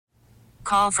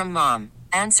Call from mom.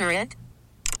 Answer it.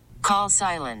 Call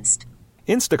silenced.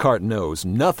 Instacart knows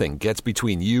nothing gets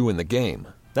between you and the game.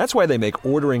 That's why they make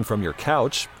ordering from your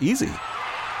couch easy.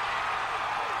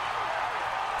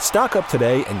 Stock up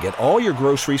today and get all your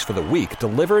groceries for the week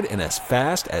delivered in as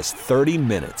fast as 30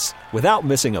 minutes without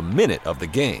missing a minute of the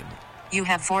game. You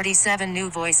have 47 new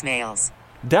voicemails.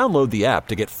 Download the app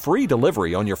to get free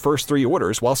delivery on your first 3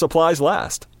 orders while supplies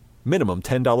last. Minimum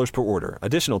 $10 per order.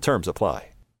 Additional terms apply.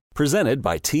 Presented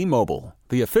by T-Mobile,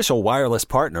 the official wireless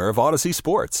partner of Odyssey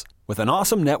Sports. With an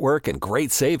awesome network and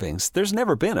great savings, there's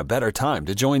never been a better time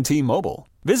to join T-Mobile.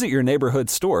 Visit your neighborhood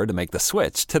store to make the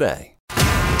switch today.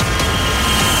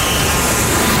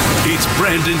 It's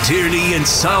Brandon Tierney and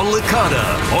Sal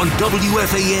Licata on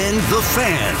WFAN The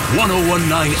Fan,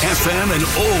 101.9 FM, and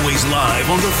always live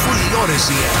on the free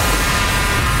Odyssey app.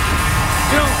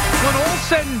 You know, when all's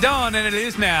said and done, and it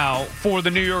is now for the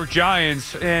New York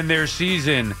Giants and their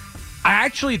season, I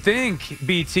actually think,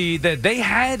 BT, that they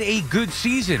had a good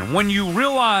season. When you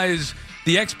realize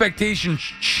the expectations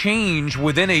change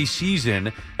within a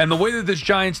season and the way that this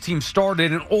Giants team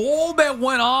started and all that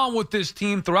went on with this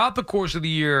team throughout the course of the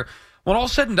year, when all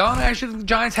said and done, I actually think the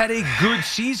Giants had a good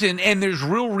season, and there's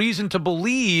real reason to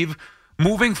believe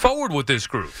moving forward with this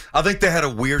group. I think they had a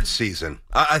weird season.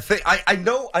 I think I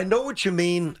know what you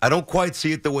mean. I don't quite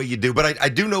see it the way you do, but I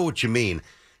do know what you mean.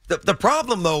 The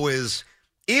problem, though, is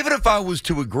even if I was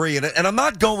to agree, and I'm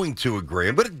not going to agree,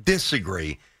 I'm going to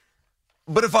disagree,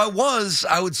 but if I was,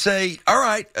 I would say, all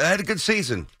right, I had a good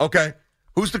season. Okay,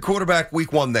 who's the quarterback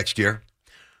week 1 next year?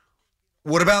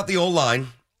 What about the O-line?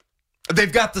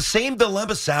 They've got the same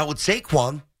dilemma, Sal, with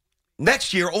Saquon.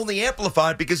 Next year, only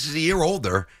amplified because he's a year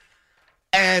older.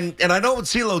 And I know what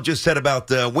CeeLo just said about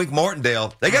Wink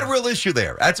Martindale. They got a real issue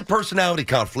there. That's a personality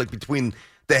conflict between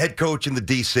the head coach and the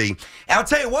DC. And I'll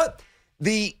tell you what,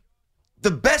 the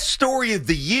best story of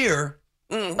the year,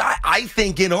 I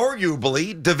think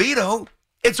inarguably, DeVito,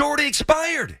 it's already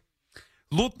expired.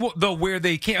 Look where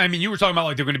they came. I mean, you were talking about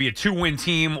like they're going to be a 2-win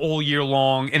team all year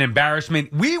long, an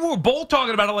embarrassment. We were both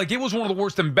talking about it like it was one of the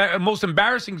worst, most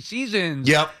embarrassing seasons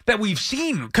that we've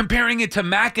seen, comparing it to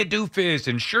McAdoofus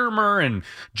and Shermer and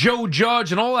Joe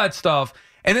Judge and all that stuff.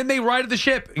 And then they righted the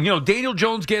ship. You know, Daniel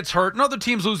Jones gets hurt, and other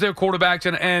teams lose their quarterbacks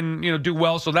and you know do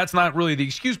well. So that's not really the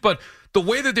excuse. But the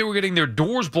way that they were getting their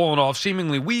doors blown off,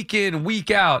 seemingly week in, week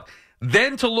out.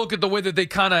 Then to look at the way that they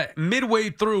kind of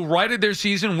midway through righted their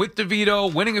season with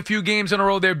DeVito, winning a few games in a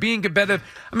row there, being competitive.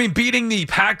 I mean, beating the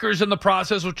Packers in the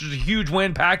process, which was a huge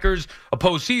win. Packers, a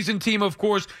postseason team, of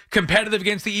course, competitive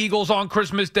against the Eagles on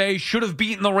Christmas Day. Should have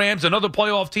beaten the Rams, another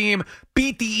playoff team.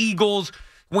 Beat the Eagles.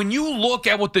 When you look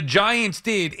at what the Giants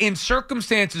did in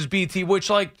circumstances, BT, which,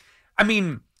 like, I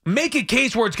mean, make a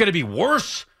case where it's going to be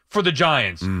worse for the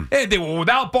Giants. They were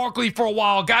without Barkley for a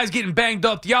while, guys getting banged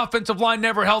up, the offensive line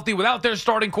never healthy, without their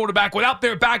starting quarterback, without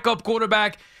their backup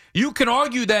quarterback. You can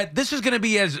argue that this is going to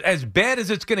be as bad as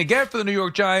it's going to get for the New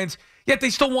York Giants, yet they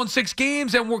still won 6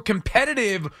 games and were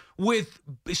competitive with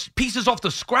pieces off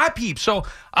the scrap heap. So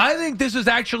I think this is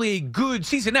actually a good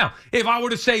season. Now, if I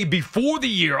were to say before the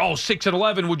year,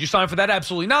 6-11, would you sign for that?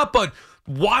 Absolutely not. But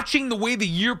watching the way the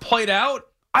year played out,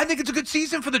 I think it's a good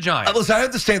season for the Giants. Listen, I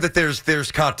understand that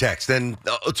there's context, and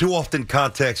too often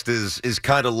context is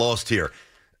kind of lost here.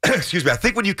 Excuse me. I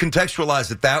think when you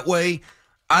contextualize it that way,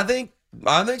 I think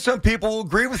some people will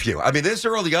agree with you. I mean, this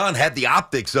early on had the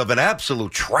optics of an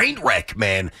absolute train wreck,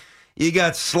 man. You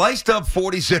got sliced up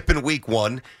 40-zip in week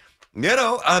 1. You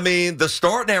know, I mean, the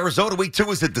start in Arizona week 2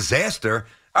 was a disaster.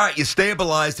 All right, you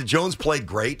stabilized, and Jones played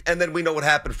great, and then we know what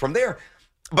happened from there.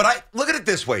 But I look at it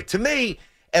this way. To me,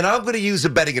 and I'm going to use a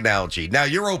betting analogy. Now,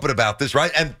 you're open about this,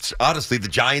 right? And honestly, the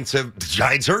Giants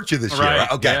hurt you this year, right?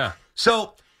 Okay. Yeah.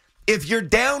 So if you're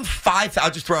down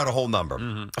I'll just throw out a whole number.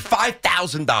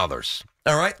 $5,000.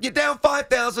 All right? You're down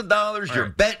 $5,000. You're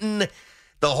betting.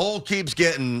 The hole keeps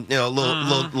getting a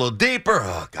little deeper.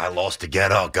 Oh, God, lost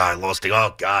again. Oh, God, lost again.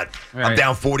 Oh, God. Right. I'm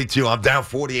down 42. I'm down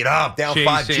 48. Oh, I'm down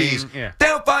 5 Gs. Yeah.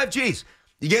 Down 5 Gs.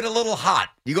 You get a little hot.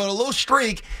 You go on a little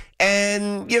streak,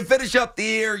 and you finish up the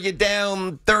year, you're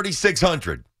down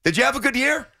 3,600. Did you have a good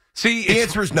year? See, the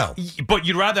answer is no. But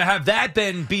you'd rather have that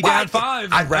than be down 5.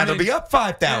 I'd rather be up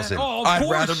 5,000. Yeah, I'd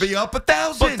rather be up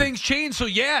 1,000. But things change, so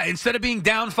yeah, instead of being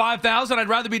down 5,000, I'd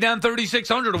rather be down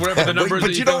 3,600 or whatever the number is.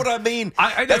 But you know what I mean?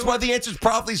 That's why the answer is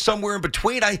probably somewhere in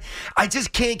between. I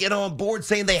just can't get on board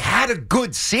saying they had a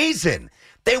good season.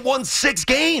 They won 6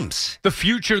 games. The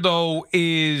future, though,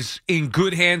 is in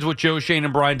good hands with Joe Schoen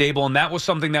and Brian Daboll, and that was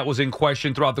something that was in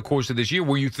question throughout the course of this year,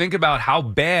 where you think about how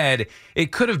bad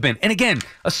it could have been. And again,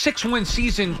 a 6-win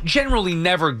season, generally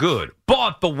never good.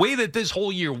 But the way that this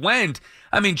whole year went,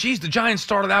 I mean, geez, the Giants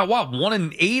started out,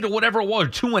 1-8 or whatever it was,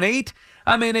 2-8?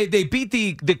 I mean, they beat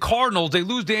the Cardinals. They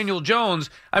lose Daniel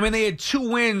Jones. I mean, they had 2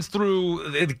 wins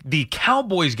through the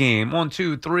Cowboys game. 1,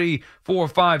 2, 3, 4,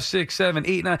 5, 6, 7,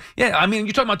 8, 9. Yeah, I mean,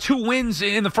 you're talking about 2 wins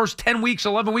in the first 10 weeks,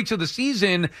 11 weeks of the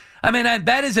season. I mean,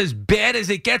 that is as bad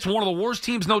as it gets. One of the worst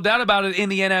teams, no doubt about it, in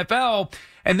the NFL.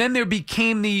 And then there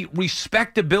became the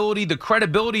respectability, the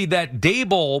credibility that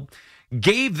Daboll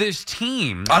gave this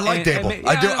team. I like Daboll.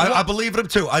 I do. I believe in him,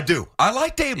 too. I do. I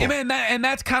like Daboll. Yeah, man, and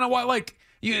that's kind of why, like,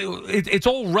 it's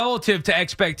all relative to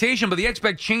expectation, but the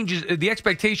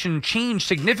expectation changed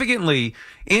significantly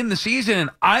in the season.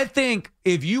 I think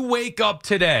if you wake up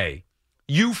today,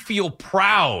 you feel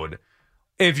proud.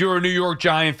 If you're a New York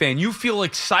Giant fan, you feel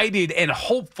excited and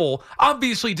hopeful.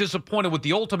 Obviously disappointed with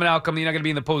the ultimate outcome. You're not going to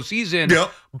be in the postseason.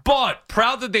 Yep. But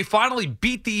proud that they finally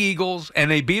beat the Eagles,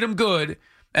 and they beat them good.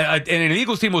 And an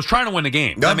Eagles team was trying to win the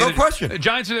game. No question. The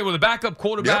Giants are there with a backup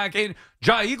quarterback. Yep.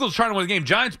 And Eagles trying to win the game.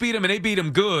 Giants beat them, and they beat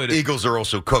them good. Eagles are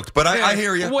also cooked. But I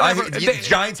hear you. The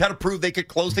Giants had to prove they could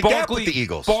close the gap with the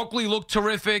Eagles. Barkley looked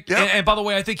terrific. Yep. And by the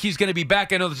way, I think he's going to be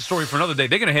back. I know this is a story for another day.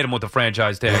 They're going to hit him with the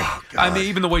franchise tag. Oh, I mean,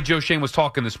 even the way Joe Shane was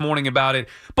talking this morning about it.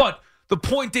 But the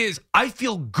point is, I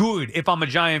feel good if I'm a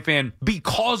Giant fan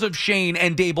because of Shane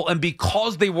and Daboll and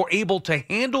because they were able to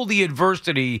handle the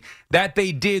adversity that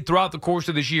they did throughout the course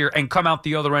of this year and come out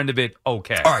the other end of it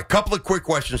okay. All right, couple of quick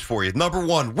questions for you. Number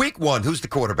 1, week 1, who's the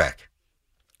quarterback?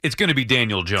 It's going to be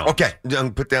Daniel Jones. Okay,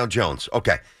 put down Jones.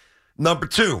 Okay. Number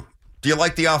 2, do you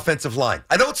like the offensive line?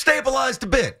 I know it's stabilized a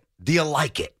bit. Do you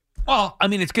like it? Well, I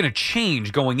mean, it's going to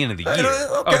change going into the year.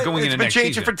 Okay. Going it's into been next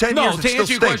changing season. for 10 years. No, to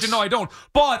answer your question, no, I don't.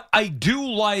 But I do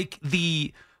like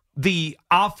the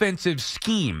offensive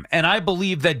scheme, and I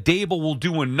believe that Daboll will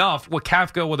do enough with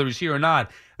Kafka, whether he's here or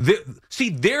not.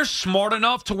 They're smart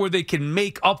enough to where they can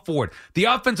make up for it. The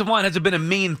offensive line hasn't been a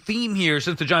main theme here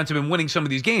since the Giants have been winning some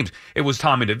of these games. It was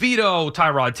Tommy DeVito,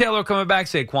 Tyrod Taylor coming back,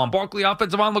 Saquon Barkley.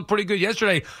 Offensive line looked pretty good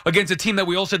yesterday against a team that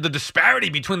we all said the disparity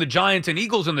between the Giants and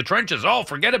Eagles in the trenches. Oh,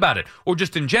 forget about it. Or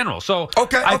just in general. So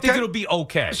I think it'll be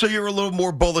okay. So you're a little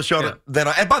more bullish on it than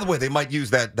I. And by the way, they might use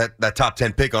that top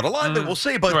 10 pick on a lineman. We'll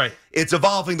see. But it's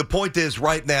evolving. The point is,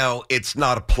 right now, it's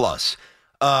not a plus.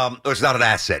 Or it's not an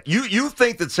asset. You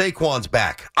think that Saquon's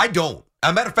back? I don't.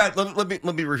 As a matter of fact, let me.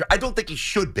 I don't think he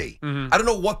should be. I don't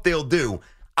know what they'll do.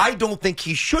 I don't think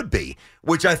he should be,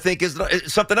 which I think is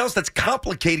something else that's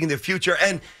complicating the future.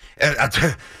 And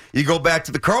you go back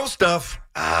to the Carl stuff.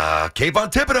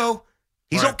 Kayvon Thibodeau,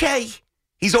 he's okay.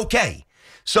 He's okay.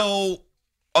 So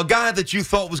a guy that you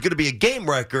thought was going to be a game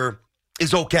wrecker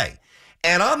is okay.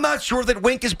 And I'm not sure that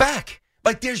Wink is back.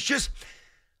 Like there's just.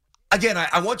 Again,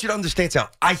 I want you to understand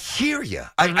something. I hear you.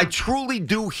 I truly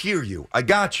do hear you. I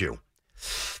got you.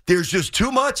 There's just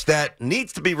too much that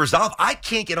needs to be resolved. I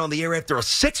can't get on the air after a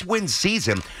 6-win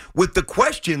season with the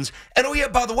questions. And, oh, yeah,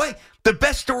 by the way, the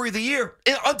best story of the year,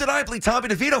 undeniably, Tommy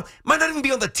DeVito might not even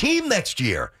be on the team next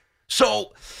year.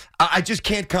 So I just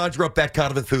can't conjure up that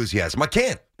kind of enthusiasm. I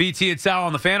can't. BT and Sal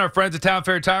on the Fan, our friends at Town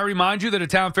Fair Tire. Remind you that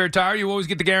at Town Fair Tire, you always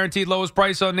get the guaranteed lowest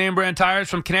price on name brand tires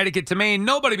from Connecticut to Maine.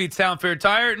 Nobody beats Town Fair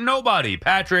Tire. Nobody.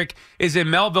 Patrick is in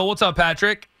Melville. What's up,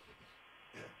 Patrick?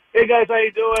 Hey, guys. How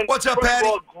you doing? What's up, Patty?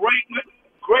 First of all,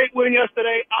 great win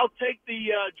yesterday. I'll take the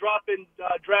drop in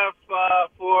draft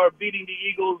for beating the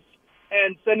Eagles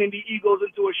and sending the Eagles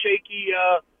into a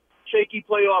shaky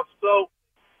playoff. So,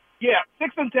 yeah,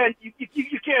 6-10. You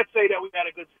can't say that we had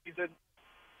a good season.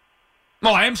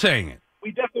 No, I am saying it.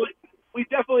 We definitely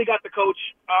got the coach.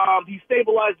 He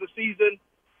stabilized the season.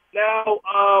 Now,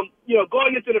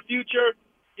 going into the future,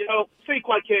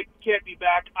 Saquon can't be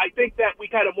back. I think that we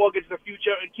kind of mortgaged the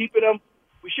future and keeping him.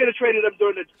 We should have traded him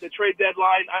during the trade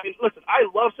deadline. I mean, listen, I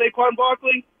love Saquon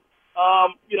Barkley.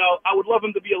 I would love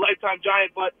him to be a lifetime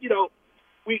Giant, but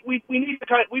we need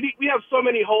to we have so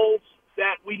many holes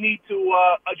that we need to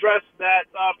address. That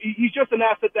he's just an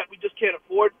asset that we just can't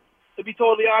afford. To be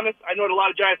totally honest, I know that a lot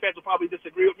of Giant fans will probably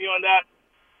disagree with me on that,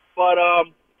 but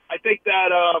I think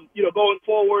that going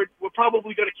forward, we're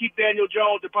probably going to keep Daniel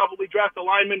Jones and probably draft a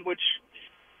lineman, which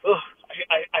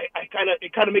it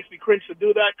kind of makes me cringe to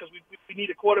do that because we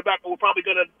need a quarterback, but we're probably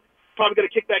gonna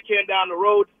kick that can down the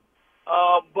road.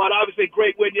 But obviously,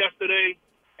 great win yesterday,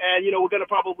 and we're gonna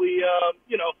probably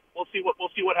we'll see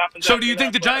what happens. So, do you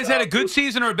think the Giants had a good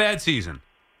season or a bad season?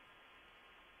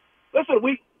 Listen,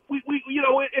 it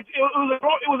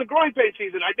was a growing pain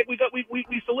season. I think we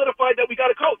solidified that we got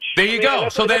a coach. There you go.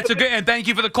 So that's a good, and thank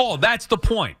you for the call. That's the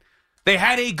point. They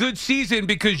had a good season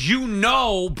because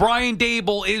Brian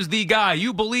Daboll is the guy.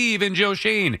 You believe in Joe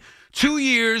Shane. 2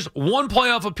 years, 1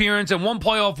 playoff appearance, and 1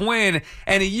 playoff win,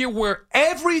 and a year where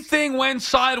everything went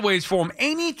sideways for them.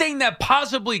 Anything that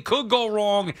possibly could go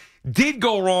wrong did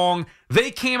go wrong.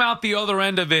 They came out the other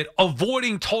end of it,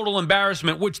 avoiding total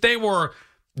embarrassment, which they were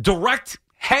direct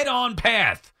head-on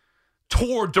path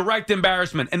toward direct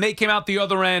embarrassment, and they came out the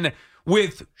other end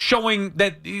with showing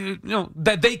that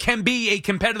that they can be a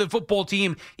competitive football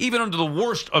team even under the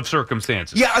worst of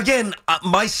circumstances. Yeah, again,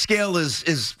 my scale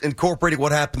is incorporating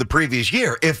what happened the previous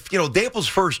year. If Dable's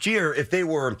first year, if they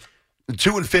were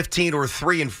 2-15 or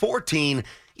 3-14,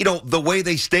 the way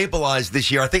they stabilized this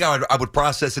year, I think I would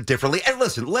process it differently. And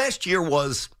listen, last year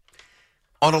was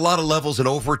on a lot of levels an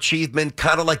overachievement,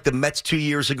 kind of like the Mets 2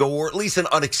 years ago, or at least an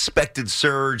unexpected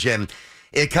surge, and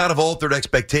it kind of altered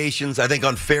expectations, I think,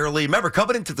 unfairly. Remember,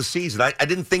 coming into the season, I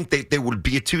didn't think they would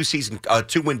be a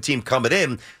two-win team coming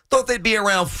in. Thought they'd be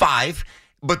around 5.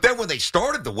 But then when they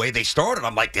started the way they started,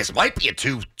 I'm like, this might be a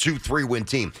 3-win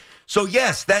team. So,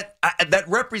 yes, that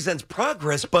represents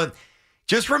progress, but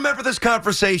just remember this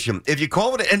conversation. If you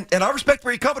call it, and I respect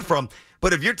where you're coming from,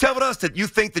 but if you're telling us that you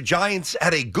think the Giants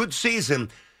had a good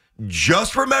season,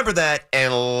 just remember that,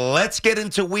 and let's get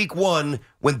into week 1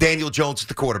 when Daniel Jones is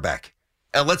the quarterback.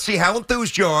 And let's see how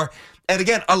enthused you are. And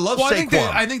again, I love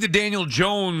Saquon. I think the Daniel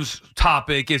Jones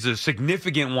topic is a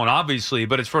significant one, obviously,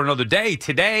 but it's for another day.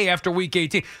 Today, after Week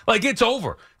 18, it's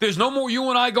over. There's no more you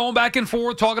and I going back and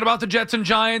forth talking about the Jets and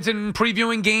Giants and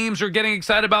previewing games or getting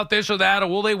excited about this or that, or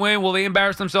will they win, will they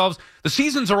embarrass themselves? The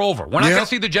seasons are over. We're not going to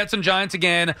see the Jets and Giants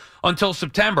again until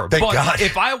September. Thank God.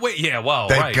 If I wait, Thank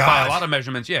right, God. by a lot of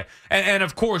measurements, yeah. And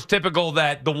of course, typical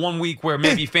that the 1 week where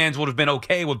maybe fans would have been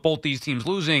okay with both these teams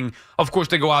losing, of course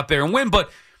they go out there and win,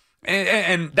 but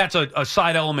and that's a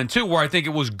side element, too, where I think it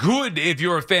was good if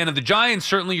you're a fan of the Giants.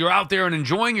 Certainly you're out there and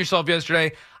enjoying yourself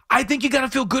yesterday. I think you got to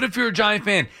feel good if you're a Giant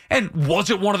fan. And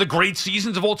was it one of the great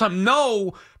seasons of all time?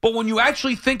 No. But when you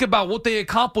actually think about what they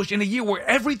accomplished in a year where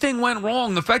everything went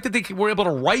wrong, the fact that they were able to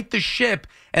right the ship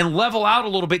and level out a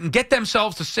little bit and get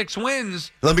themselves to 6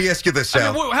 wins. Let me ask you this,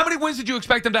 Sal. How many wins did you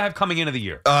expect them to have coming into the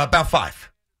year? About 5.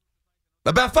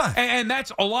 About 5. And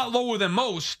that's a lot lower than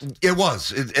most. It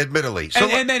was, admittedly. So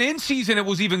and then in season, it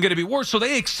was even going to be worse. So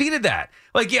they exceeded that.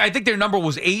 I think their number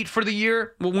was 8 for the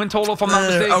year, win total, if I'm not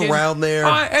mistaken. Around there.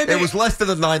 It was less than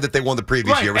the 9 that they won the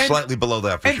previous year. It was slightly below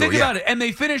that, for sure. And think about it. And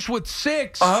they finished with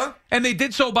 6. And they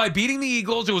did so by beating the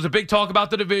Eagles. It was a big talk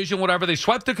about the division, whatever. They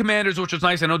swept the Commanders, which was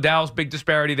nice. I know Dallas, big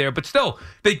disparity there. But still,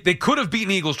 they could have beaten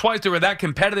the Eagles twice. They were that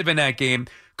competitive in that game.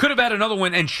 Could have had another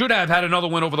win and should have had another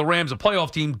win over the Rams, a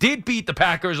playoff team. Did beat the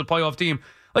Packers, a playoff team.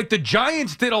 The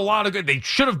Giants did a lot of good. They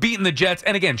should have beaten the Jets.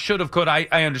 And again, should have, could. I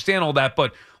understand all that.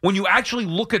 But when you actually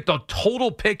look at the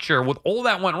total picture with all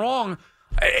that went wrong,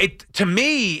 to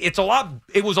me, it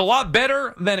was a lot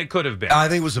better than it could have been. I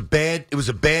think it was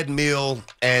a bad meal,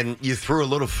 and you threw a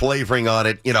little flavoring on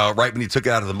it, right when you took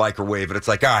it out of the microwave. And it's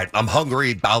like, all right, I'm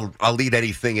hungry. I'll eat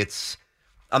anything.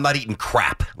 I'm not eating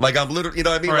crap. I'm literally, you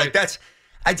know what I mean? Right.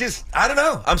 I don't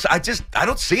know. I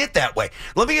don't see it that way.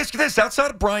 Let me ask you this.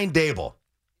 Outside of Brian Dable,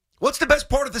 what's the best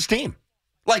part of this team?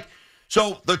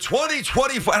 So the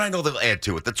 2024, and I know they'll add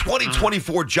to it, the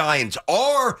 2024 Giants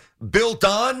are built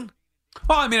on.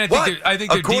 Well, I mean, I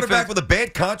think a quarterback with a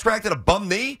bad contract and a bum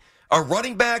knee, a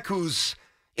running back whose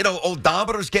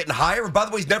odometer's getting higher, and by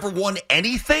the way, he's never won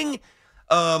anything.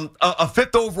 A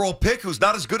 5th overall pick who's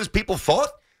not as good as people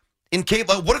thought.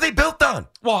 What are they built on?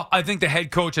 Well, I think the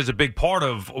head coach is a big part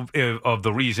of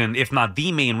the reason, if not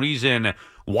the main reason,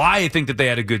 why I think that they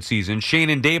had a good season. Shane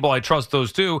and Dable, I trust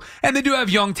those two. And they do have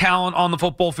young talent on the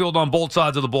football field on both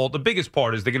sides of the ball. The biggest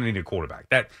part is they're going to need a quarterback.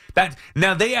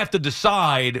 Now they have to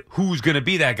decide who's going to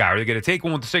be that guy. Are they going to take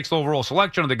one with the 6th overall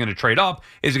selection? Are they going to trade up?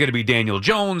 Is it going to be Daniel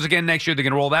Jones again next year? They're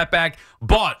going to roll that back.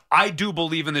 But I do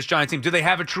believe in this Giants team. Do they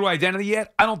have a true identity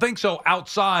yet? I don't think so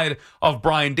outside of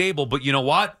Brian Dable. But you know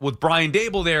what? With Brian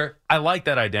Dable there, I like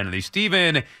that identity.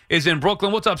 Steven is in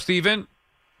Brooklyn. What's up, Steven?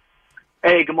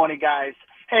 Hey, good morning, guys.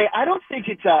 Hey, I don't think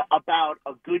it's about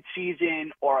a good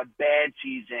season or a bad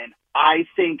season. I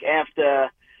think after,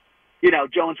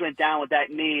 Jones went down with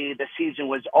that knee, the season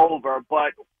was over.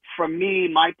 But for me,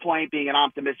 my point being an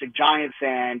optimistic Giant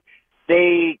fan,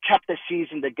 they kept the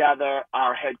season together.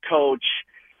 Our head coach,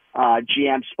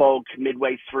 GM spoke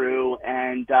midway through.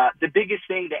 And the biggest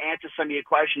thing to answer some of your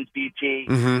questions, BT,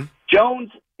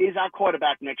 Jones is our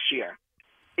quarterback next year.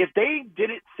 If they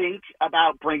didn't think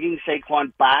about bringing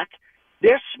Saquon back,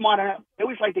 they're smart enough. They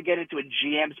always like to get into a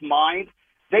GM's mind.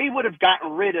 They would have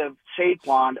gotten rid of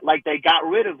Saquon like they got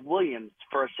rid of Williams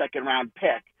for a 2nd-round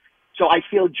pick. So I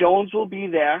feel Jones will be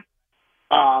there.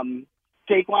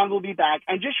 Saquon will be back.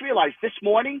 And just realize this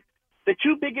morning, the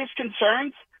 2 biggest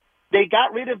concerns, they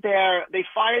got rid of they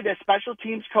fired their special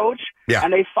teams coach,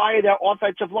 and they fired their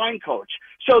offensive line coach.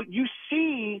 So you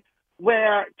see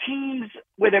where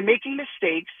they're making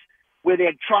mistakes, where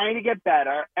they're trying to get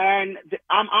better, and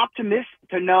I'm optimistic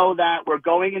to know that we're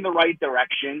going in the right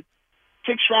direction.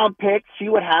 6th-round pick, see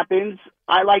what happens.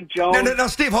 I like Jones. No,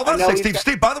 Steve, hold on a second.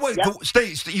 Steve, by the way,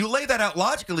 Steve, you lay that out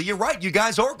logically. You're right. You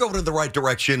guys are going in the right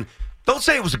direction. Don't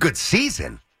say it was a good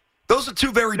season. Those are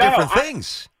two very different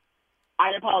things.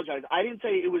 I apologize. I didn't say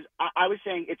it was. I was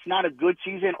saying it's not a good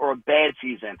season or a bad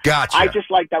season. Gotcha. I just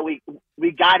like that we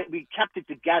got it. We kept it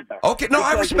together. Okay. No,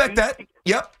 I respect that.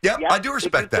 Yep. I do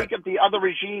respect that. Think of the other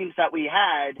regimes that we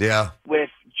had. Yeah. With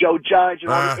Joe Judge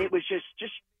and all, it was just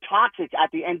toxic at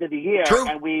the end of the year. True.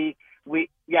 And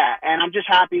and I'm just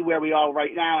happy where we are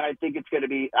right now, and I think we're going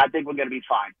to be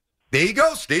fine. There you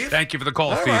go, Steve. Thank you for the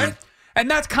call, Steve. Right. And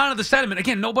that's kind of the sentiment.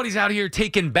 Again, nobody's out here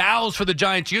taking bows for the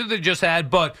Giants year they just had,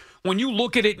 but when you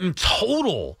look at it in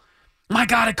total, my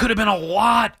God, it could have been a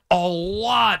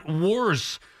lot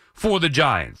worse for the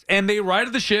Giants. And they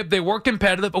righted the ship. They were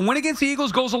competitive. A win against the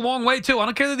Eagles goes a long way, too. I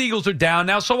don't care that the Eagles are down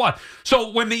now. So what? So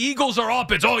when the Eagles are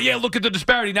up, it's, look at the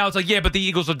disparity. Now it's like, but the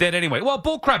Eagles are dead anyway. Well,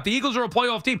 bullcrap. The Eagles are a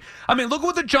playoff team. I mean, look at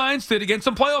what the Giants did against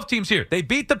some playoff teams here. They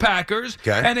beat the Packers,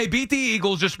 and they beat the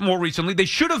Eagles just more recently. They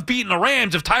should have beaten the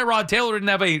Rams if Tyrod Taylor didn't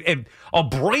have a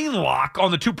brain lock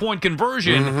on the 2-point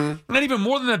conversion. Mm-hmm. And even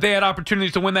more than that, they had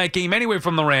opportunities to win that game anyway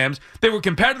from the Rams. They were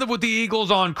competitive with the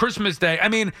Eagles on Christmas Day. I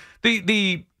mean,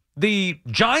 the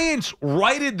Giants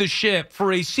righted the ship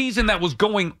for a season that was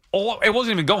going off. It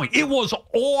wasn't even going. It was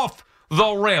off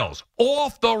the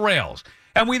rails.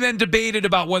 And we then debated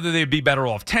about whether they'd be better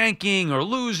off tanking or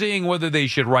losing, whether they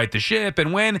should right the ship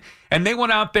and win. And they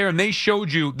went out there and they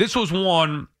showed you this was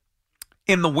one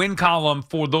in the win column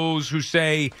for those who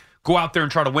say go out there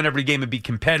and try to win every game and be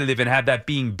competitive and have that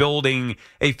being building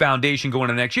a foundation going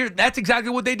into next year. That's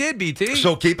exactly what they did, BT.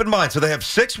 So keep in mind, so they have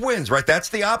 6 wins, right? That's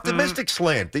the optimistic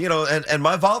slant. And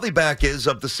my volley back is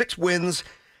of the 6 wins,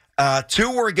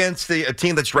 2 were against a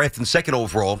team that's drafted 2nd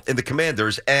overall in the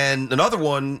Commanders, and another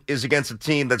one is against a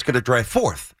team that's going to draft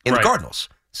 4th in the Cardinals.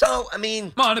 So, I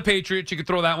mean... Well, the Patriots, you could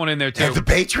throw that one in there, too. Yeah, the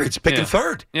Patriots picking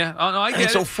 3rd. Yeah, I get it.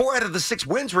 So 4 out of the 6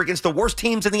 wins were against the worst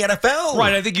teams in the NFL.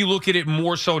 Right, I think you look at it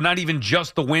more so, not even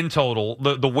just the win total,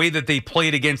 the way that they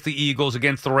played against the Eagles,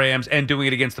 against the Rams, and doing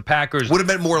it against the Packers. Would have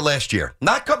meant more last year.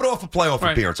 Not coming off a playoff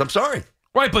appearance. I'm sorry.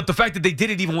 Right, but the fact that they did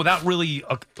it even without really,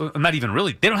 not even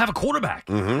really, they don't have a quarterback.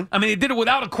 Mm-hmm. I mean, they did it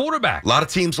without a quarterback. A lot of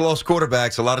teams lost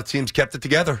quarterbacks. A lot of teams kept it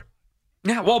together.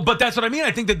 Yeah, well, but that's what I mean.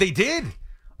 I think that they did.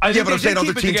 But I'm saying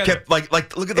other teams kept, like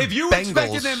look at the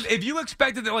Bengals. If you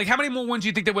expected them, how many more wins do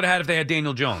you think they would have had if they had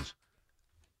Daniel Jones?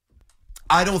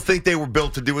 I don't think they were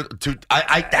built to do it.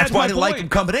 That's why I didn't like them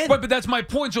coming in. Right, but that's my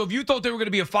point. So if you thought they were going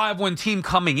to be a 5-win team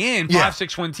coming in,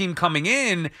 5-6-win team coming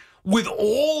in, with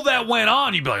all that went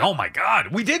on, you'd be like, oh, my God.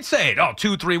 We did say it.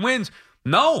 2-3 wins.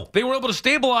 No, they were able to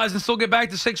stabilize and still get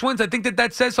back to 6 wins. I think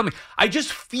that says something. I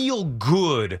just feel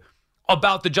good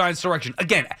about the Giants' direction.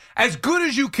 Again, as good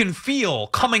as you can feel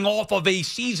coming off of a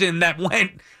season that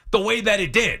went the way that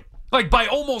it did. Like, by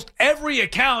almost every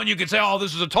account, you could say,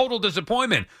 this is a total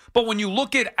disappointment. But when you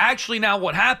look at actually now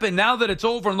what happened, now that it's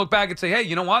over, and look back and say, hey,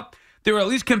 you know what? They were at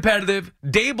least competitive.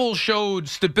 Dable showed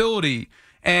stability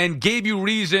and gave you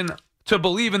reason to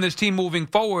believe in this team moving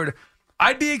forward.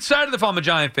 I'd be excited if I'm a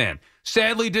Giant fan.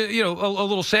 Sadly, a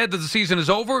little sad that the season is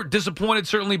over. Disappointed,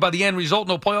 certainly, by the end result,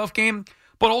 no playoff game.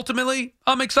 But ultimately,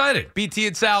 I'm excited. BT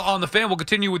and Sal on the Fan. We'll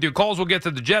continue with your calls. We'll get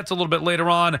to the Jets a little bit later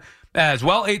on as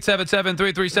well.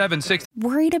 877-337-6.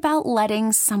 Worried about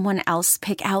letting someone else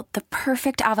pick out the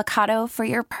perfect avocado for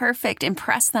your perfect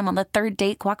impress them on the 3rd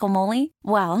date guacamole?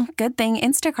 Well, good thing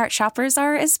Instacart shoppers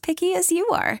are as picky as you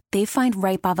are. They find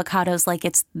ripe avocados like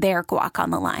it's their guac on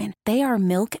the line. They are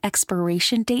milk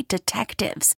expiration date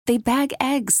detectives. They bag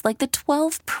eggs like the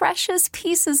 12 precious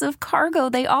pieces of cargo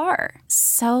they are.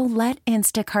 So let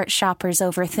Instacart shoppers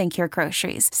overthink your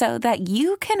groceries so that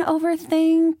you can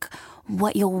overthink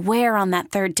what you'll wear on that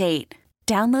 3rd date.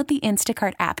 Download the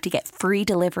Instacart app to get free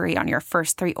delivery on your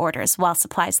first 3 orders while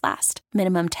supplies last.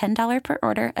 Minimum $10 per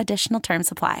order. Additional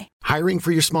terms apply. Hiring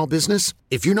for your small business?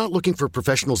 If you're not looking for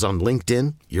professionals on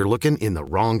LinkedIn, you're looking in the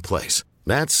wrong place.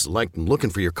 That's like looking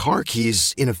for your car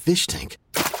keys in a fish tank.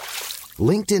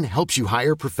 LinkedIn helps you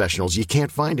hire professionals you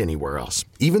can't find anywhere else,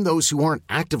 even those who aren't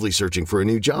actively searching for a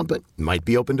new job but might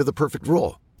be open to the perfect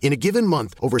role. In a given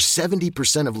month, over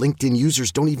 70% of LinkedIn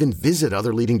users don't even visit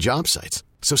other leading job sites.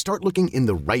 So start looking in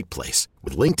the right place.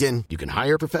 With LinkedIn, you can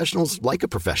hire professionals like a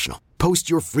professional. Post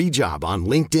your free job on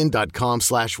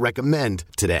linkedin.com/recommend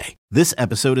today. This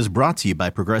episode is brought to you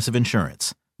by Progressive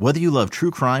Insurance. Whether you love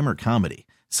true crime or comedy,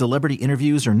 Celebrity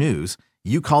interviews or news,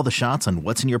 you call the shots on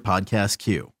what's in your podcast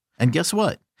queue. And guess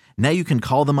what? Now you can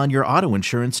call them on your auto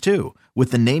insurance too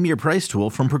with the Name Your Price tool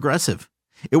from Progressive.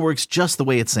 It works just the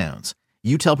way it sounds.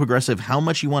 You tell Progressive how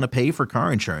much you want to pay for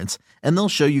car insurance, and they'll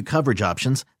show you coverage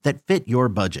options that fit your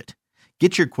budget.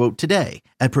 Get your quote today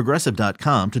at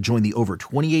Progressive.com to join the over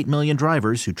 28 million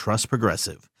drivers who trust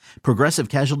Progressive. Progressive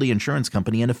Casualty Insurance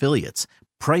Company and Affiliates.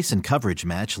 Price and coverage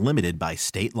match limited by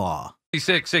state law.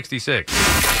 66.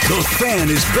 The Fan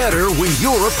is better when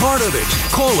you're a part of it.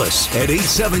 Call us at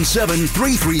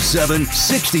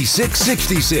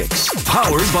 877-337-6666.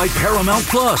 Powered by Paramount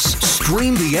Plus.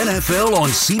 Stream the NFL on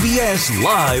CBS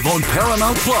live on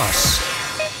Paramount Plus.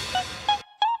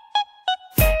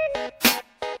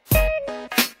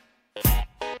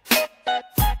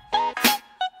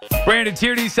 Brandon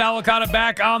Tierney, Sal Licata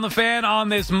back on the Fan on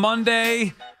this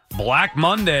Monday. Black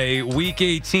Monday, Week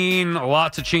 18.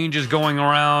 Lots of changes going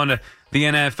around the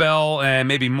NFL and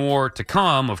maybe more to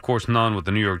come. Of course, none with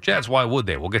the New York Jets. Why would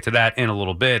they? We'll get to that in a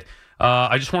little bit.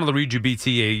 I just wanted to read you,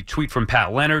 BT, a tweet from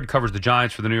Pat Leonard, covers the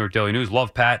Giants for the New York Daily News.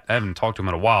 Love Pat. I haven't talked to him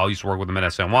in a while. I used to work with him at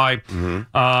SNY.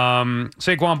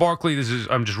 Saquon Barkley,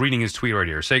 I'm just reading his tweet right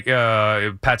here.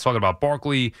 Pat's talking about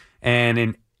Barkley and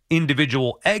an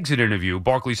individual exit interview.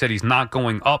 Barkley said he's not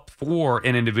going up for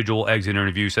an individual exit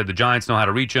interview, said the Giants know how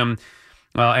to reach him.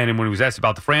 And when he was asked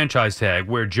about the franchise tag,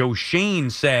 where Joe Shane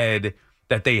said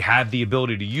that they have the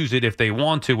ability to use it if they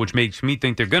want to, which makes me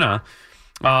think they're going to.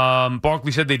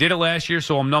 Barkley said they did it last year,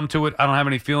 so I'm numb to it. I don't have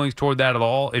any feelings toward that at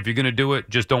all. If you're going to do it,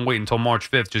 just don't wait until March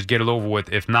 5th. Just get it over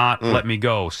with. If not, let me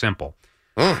go. Simple.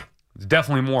 There's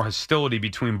definitely more hostility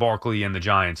between Barkley and the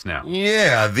Giants now.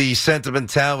 Yeah, the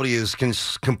sentimentality is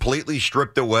completely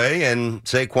stripped away, and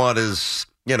Saquon is,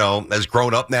 has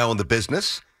grown up now in the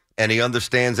business, and he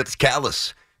understands that it's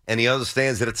callous, and he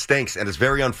understands that it stinks, and it's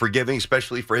very unforgiving,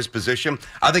 especially for his position.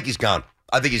 I think he's gone.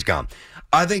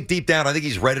 I think deep down, I think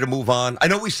he's ready to move on. I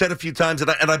know we said a few times,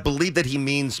 and I believe that he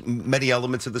means many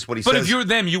elements of this, what he says. But if you're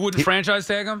them, you wouldn't franchise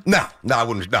tag him? No, I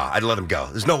wouldn't. No, I'd let him go.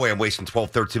 There's no way I'm wasting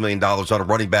 $12, $13 million on a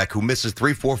running back who misses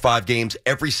 3, 4, 5 games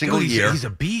every single year. He's a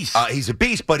beast. He's a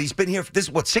beast, but he's been here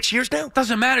for, 6 years now?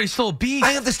 Doesn't matter. He's still a beast.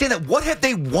 I understand that. What have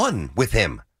they won with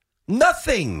him?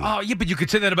 Nothing. Oh, yeah, but you could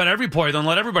say that about every player, then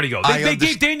let everybody go. They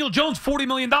gave Daniel Jones $40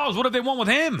 million. What have they won with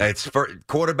him? It's for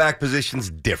quarterback position's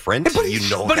different. But he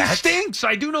stinks.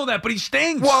 I do know that, but he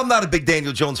stinks. Well, I'm not a big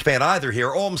Daniel Jones fan either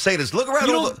here. All I'm saying is look around.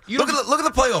 Look at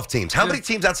the playoff teams. How many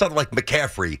teams outside of like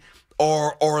McCaffrey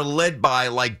are led by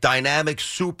like dynamic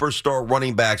superstar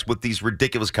running backs with these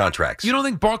ridiculous contracts? You don't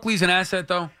think Barkley's an asset,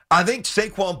 though? I think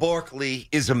Saquon Barkley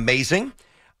is amazing.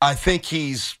 I think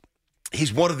he's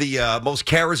one of the most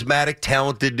charismatic,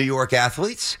 talented New York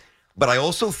athletes, but I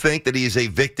also think that he is a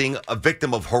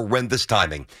victim of horrendous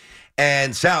timing.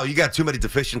 And Sal, you got too many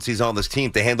deficiencies on this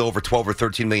team to handle over $12 or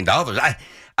 $13 million.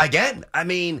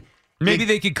 Maybe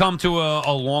they could come to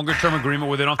a longer-term agreement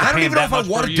where they don't have to pay him that much. I don't even know if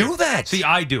I want to do that. See,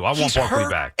 I do. I want Barkley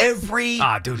back.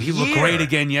 Dude, he looked great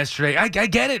again yesterday. I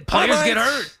get it. Players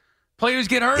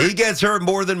get hurt. He gets hurt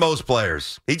more than most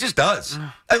players. He just does.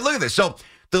 Hey, look at this. So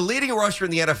the leading rusher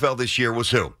in the NFL this year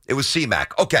was who? It was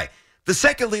C-Mac. Okay. The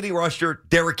second leading rusher,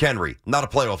 Derrick Henry, not a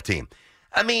playoff team.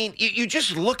 I mean, you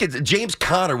just look at James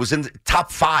Conner was in the top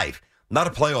 5, not a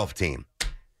playoff team.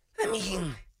 I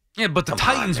mean, yeah, but the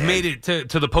Titans made it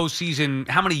to the postseason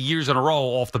how many years in a row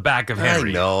off the back of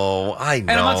Henry? I know.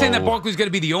 And I'm not saying that Barkley's going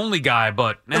to be the only guy,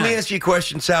 but let me ask you a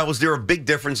question, Sal. Was there a big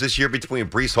difference this year between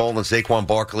Breece Hall and Saquon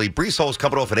Barkley? Breece Hall's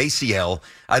coming off an ACL.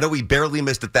 I know he barely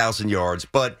missed 1,000 yards,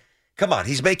 but come on,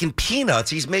 he's making peanuts.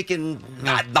 He's making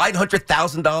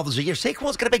 $900,000 a year.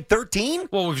 Saquon's going to make 13.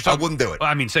 Well, I wouldn't do it.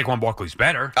 I mean, Saquon Barkley's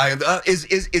better.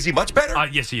 Is he much better?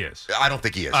 Yes, he is. I don't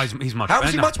think he is. He's much better. How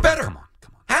is he much better? Come on.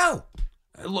 How?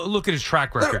 Look at his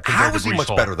track record. How is he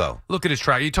much better, though? Look at his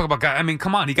track. You talk about guy. I mean,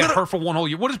 come on. He got hurt for one whole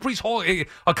year. What has Breece Hall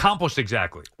accomplished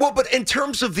exactly? Well, but in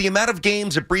terms of the amount of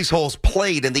games that Breece Hall's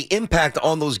played and the impact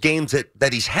on those games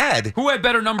that he's had, who had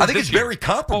better numbers? I think it's very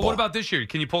comparable. Well, what about this year?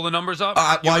 Can you pull the numbers up?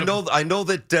 I know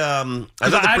that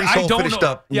Breece Hall finished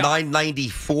up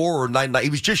 994 or 990. He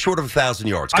was just short of 1,000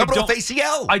 yards. Coming off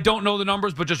ACL. I don't know the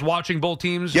numbers, but just watching both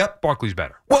teams, Barkley's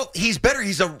better. Well, he's better.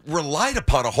 He's relied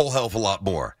upon a whole hell of a lot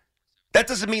more. That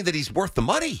doesn't mean that he's worth the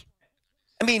money.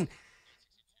 I mean,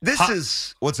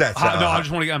 what's that? I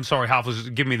just want to. I'm sorry, Hoff was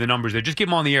giving me the numbers there. Just give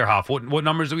them on the air, Hoff. What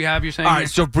numbers do we have? You're saying? All right.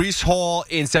 So Breece Hall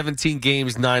in 17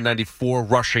 games, 994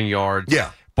 rushing yards.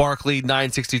 Yeah. Barkley,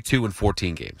 962 in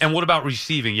 14 games. And what about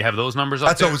receiving? You have those numbers up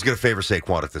That's there? always going to favor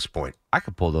Saquon at this point. I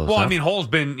could pull those Well, up. I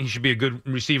mean, he should be a good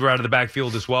receiver out of the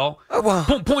backfield as well.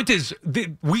 Point is,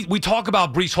 we talk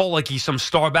about Breece Hall like he's some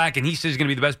star back, and he says he's going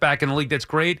to be the best back in the league. That's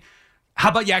great. How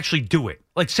about you actually do it?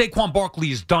 Like Saquon Barkley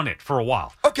has done it for a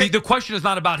while. Okay. The question is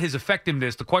not about his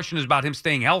effectiveness. The question is about him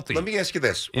staying healthy. Let me ask you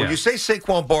this. Yeah. When you say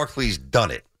Saquon Barkley's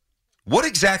done it, what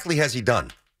exactly has he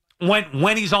done?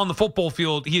 When he's on the football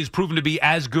field, he has proven to be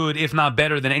as good, if not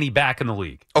better, than any back in the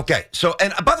league. Okay. So,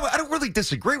 and by the way, I don't really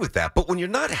disagree with that, but when you're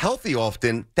not healthy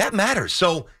often, that matters.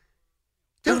 So,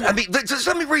 dude, I mean, just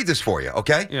let me read this for you,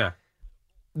 okay? Yeah.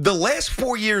 In the last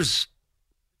 4 years,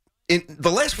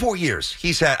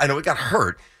 he's had, I know he got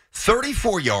hurt,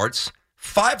 34 yards,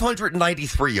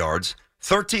 593 yards,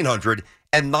 1,300,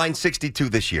 and 962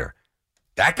 this year.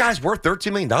 That guy's worth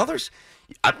 $13 million?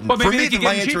 For me,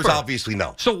 my answer is obviously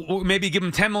no. So maybe give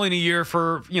him $10 million a year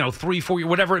for 3-4 years,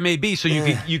 whatever it may be. So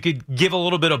you could give a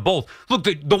little bit of both. Look,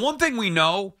 the one thing we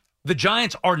know, the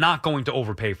Giants are not going to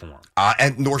overpay for him,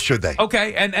 and nor should they.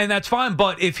 Okay, and that's fine.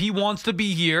 But if he wants to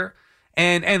be here,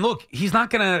 and look, he's not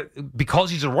gonna, because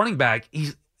he's a running back.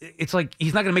 It's like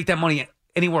he's not gonna make that money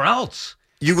anywhere else.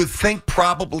 You would think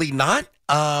probably not.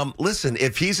 Listen,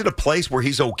 if he's in a place where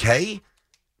he's okay.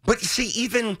 But you see,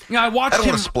 even I don't want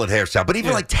to split hairs out, but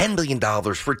even like $10 million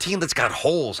for a team that's got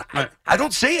holes, I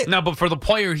don't see it. No, but for the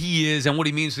player he is and what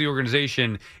he means to the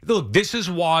organization, look, this is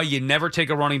why you never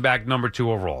take a running back number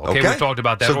 2 overall. Okay, we talked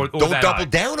about that. So or don't that double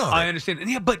down on it. I understand.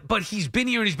 And yeah, but he's been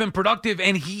here and he's been productive,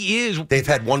 and he is. They've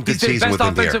had one good season with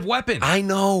him here. He's their best offensive weapon. I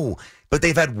know, but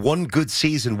they've had one good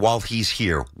season while he's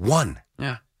here. One.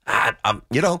 Yeah.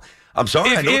 I'm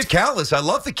sorry. I know it's callous. I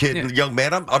love the kid, young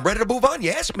man. I'm ready to move on.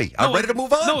 You asked me. I'm ready to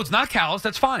move on. No, it's not callous.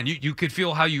 That's fine. You could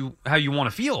feel how you want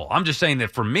to feel. I'm just saying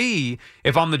that for me,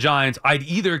 if I'm the Giants, I'd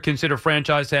either consider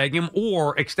franchise tagging him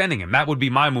or extending him. That would be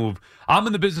my move. I'm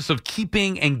in the business of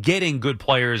keeping and getting good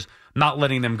players, not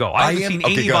letting them go. I haven't seen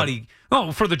anybody.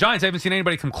 No, for the Giants, I haven't seen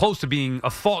anybody come close to being a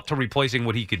thought to replacing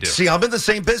what he could do. See, I'm in the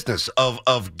same business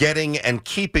of getting and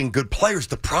keeping good players.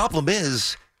 The problem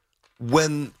is,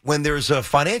 when there's a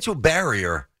financial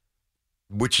barrier,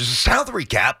 which is a salary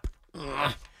cap,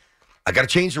 I got to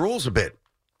change the rules a bit.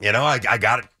 I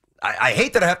got it. I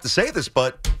hate that I have to say this,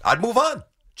 but I'd move on.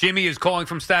 Jimmy is calling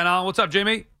from Staten Island. What's up,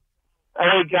 Jimmy?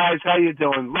 Hey, guys. How you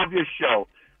doing? Love your show.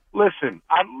 Listen,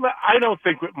 I don't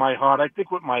think with my heart. I think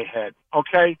with my head,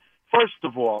 okay? First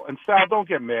of all, and Sal, don't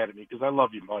get mad at me because I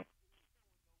love you, bud.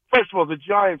 First of all, the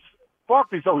Giants,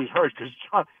 Barkley's always hurt because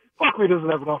Barkley doesn't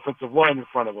have an offensive line in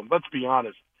front of him. Let's be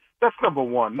honest. That's number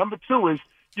one. Number two is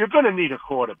you're going to need a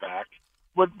quarterback.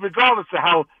 But regardless of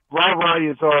how rah-rah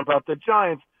you are about the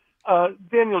Giants,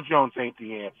 Daniel Jones ain't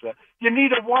the answer. You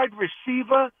need a wide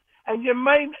receiver, and you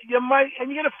might, and you're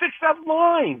going to fix that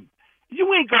line.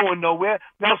 You ain't going nowhere.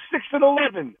 Now,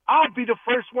 6-11. I'll be the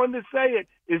first one to say it.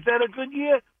 Is that a good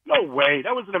year? No way.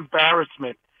 That was an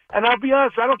embarrassment. And I'll be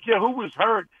honest, I don't care who was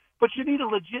hurt. But you need a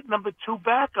legit number 2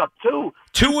 backup, too.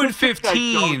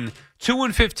 2-15.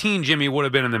 2-15, Jimmy, would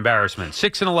have been an embarrassment.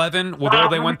 6-11, with all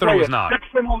they went through, was not.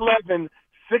 6-11,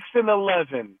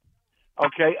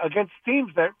 okay, against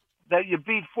teams that you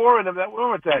beat 4 of them that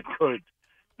weren't that good.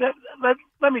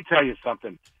 Let me tell you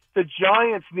something. The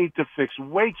Giants need to fix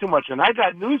way too much. And I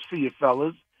got news for you,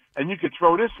 fellas, and you could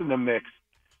throw this in the mix.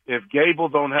 If Gable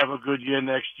don't have a good year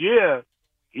next year,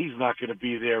 he's not going to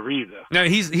be there either. No,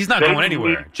 he's not going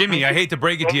anywhere. Jimmy, I hate to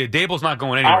break it to you. Dable's not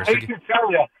going anywhere. I hate to tell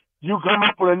you. You come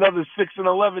up with another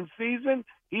 6-11 season,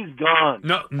 he's gone.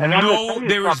 No,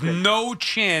 there is no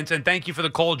chance, and thank you for the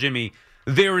call, Jimmy.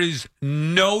 There is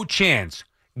no chance.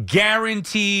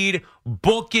 Guaranteed,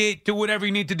 book it, do whatever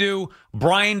you need to do.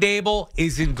 Brian Dable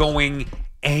isn't going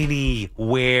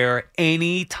anywhere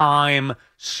anytime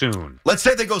soon. Let's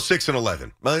say they go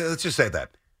 6-11. Let's just say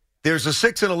that. There's a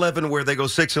 6-11 where they go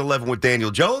 6-11 with Daniel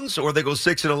Jones, or they go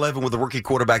 6-11 with a rookie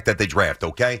quarterback that they draft,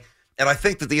 okay? And I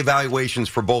think that the evaluations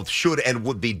for both should and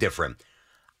would be different.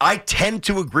 I tend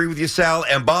to agree with you, Sal.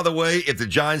 And by the way, if the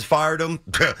Giants fired him,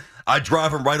 I'd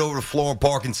drive him right over to Florham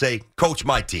Park and say, coach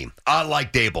my team. I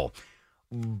like Dable.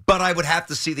 But I would have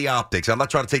to see the optics. I'm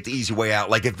not trying to take the easy way out.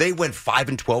 Like if they went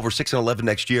 5-12 or 6-11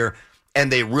 next year,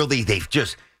 and they've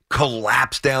just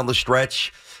collapsed down the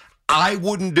stretch, I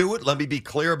wouldn't do it. Let me be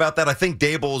clear about that. I think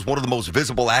Dable is one of the most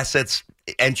visible assets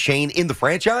and chain in the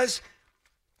franchise.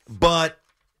 But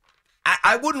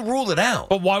I wouldn't rule it out.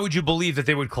 But why would you believe that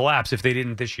they would collapse if they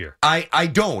didn't this year? I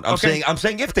don't. I'm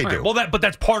saying if they do. Well, but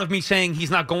that's part of me saying he's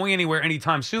not going anywhere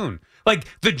anytime soon. Like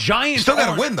the Giants still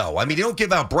got to win, though. I mean, you don't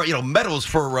give out medals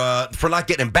for not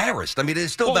getting embarrassed. I mean,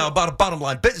 it's still about a bottom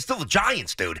line business. It's still the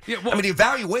Giants, dude. Yeah, I mean, the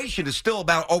evaluation is still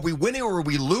about are we winning or are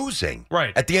we losing?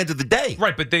 Right. At the end of the day.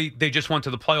 Right, but they just went to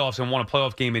the playoffs and won a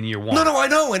playoff game in year 1. No, I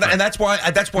know, and that's why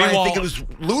I think it was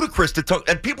ludicrous to talk.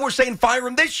 And people were saying fire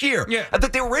him this year. Yeah. I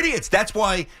think they were idiots. That's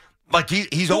why. Like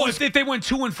he's always. If they went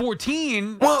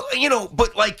 2-14, well,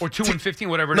 but like or 2-15,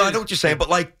 whatever. No, I know what you're saying, but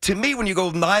like to me, when you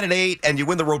go 9-8 and you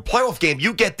win the road playoff game,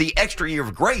 you get the extra year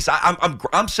of grace.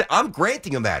 I'm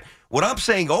granting him that. What I'm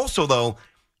saying also, though,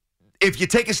 if you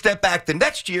take a step back the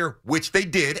next year, which they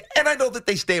did, and I know that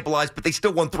they stabilized, but they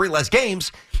still won 3 less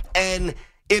games, and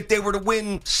if they were to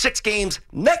win 6 games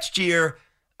next year.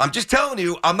 I'm just telling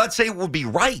you, I'm not saying it would be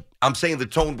right. I'm saying the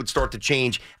tone would start to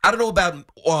change. I don't know about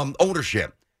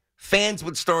ownership. Fans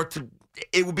would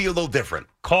it would be a little different.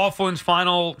 Coughlin's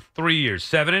final 3 years,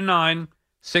 7-9,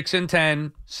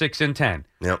 6-10, 6-10.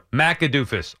 Yep.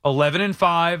 McAdoofus,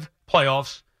 11-5,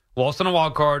 playoffs, lost on a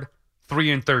wild card,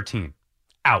 3-13.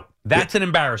 Out. That's an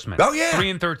embarrassment. Oh, yeah.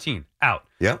 3-13. Out.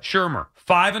 Yeah. Shermer,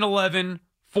 5-11,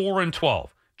 4-12.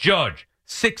 Judge,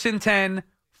 6-10,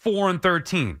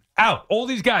 4-13. Out. All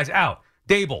these guys out.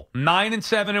 Dable,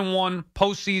 9-7-1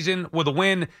 postseason with a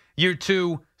win. Year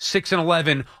 2,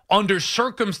 6-11 under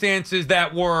circumstances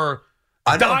that were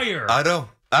dire. I know.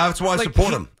 That's why I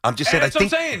support him. I'm just saying. That's what I'm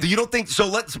saying. You don't think so?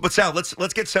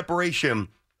 Let's get separation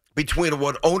between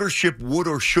what ownership would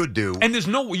or should do. And there's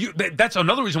that's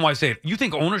another reason why I say it. You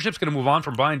think ownership's going to move on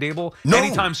from Brian Dable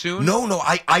anytime soon? No,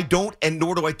 I don't, and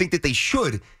nor do I think that they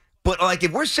should. But like,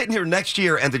 if we're sitting here next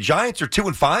year and the Giants are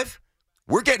 2-5,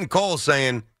 we're getting calls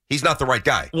saying he's not the right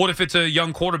guy. What if it's a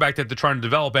young quarterback that they're trying to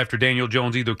develop after Daniel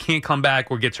Jones either can't come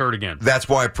back or gets hurt again? That's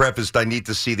why I prefaced I need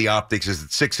to see the optics. Is it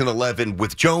 6-11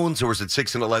 with Jones, or is it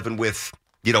 6-11 with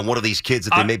one of these kids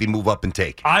that they maybe move up and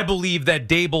take? I believe that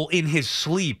Dable in his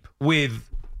sleep with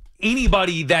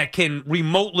anybody that can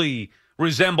remotely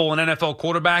resemble an NFL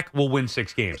quarterback will win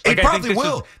 6 games. It probably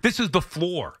will. This is the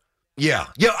floor. Yeah.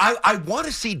 I want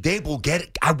to see Dable get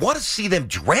it. I want to see them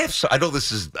draft. I know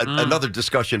this is another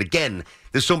discussion. Again,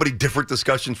 there's so many different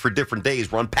discussions for different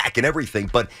days. We're unpacking everything.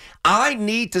 But I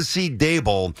need to see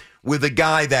Dable with a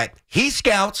guy that he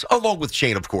scouts, along with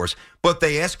Shane, of course. But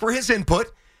they ask for his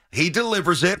input. He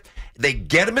delivers it. They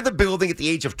get him in the building at the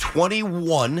age of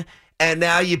 21. And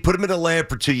now you put him in a lab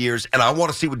for 2 years, and I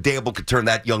want to see what Dable could turn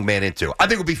that young man into. I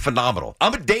think it would be phenomenal.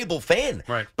 I'm a Dable fan,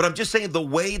 right? But I'm just saying the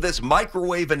way this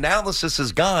microwave analysis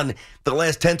has gone the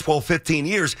last 10, 12, 15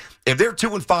 years, if they're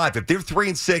 2-5, if they're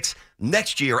 3-6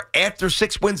 next year after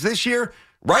 6 wins this year,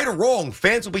 right or wrong,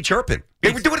 fans will be chirping.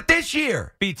 They were doing it this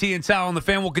year. BT and Sal on the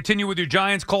Fan will continue with your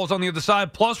Giants calls on the other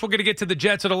side. Plus, we're going to get to the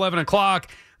Jets at 11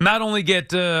 o'clock. Not only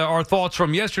get our thoughts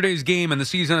from yesterday's game and the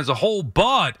season as a whole,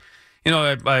 but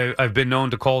I've been known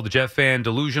to call the Jet fan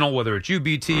delusional, whether it's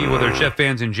UBT, whether it's Jet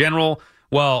fans in general.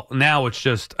 Well, now it's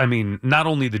just, not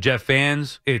only the Jet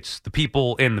fans, it's the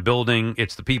people in the building,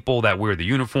 it's the people that wear the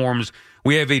uniforms.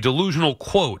 We have a delusional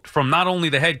quote from not only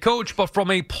the head coach, but from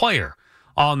a player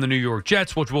on the New York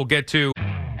Jets, which we'll get to.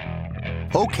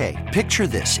 Okay, picture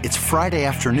this. It's Friday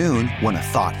afternoon when a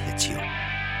thought hits you.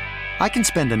 I can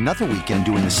spend another weekend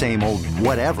doing the same old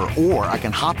whatever, or I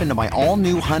can hop into my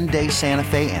all-new Hyundai Santa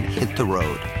Fe and hit the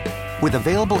road. With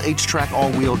available H-Track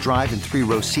all-wheel drive and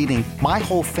 3-row seating, my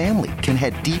whole family can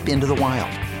head deep into the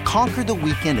wild. Conquer the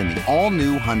weekend in the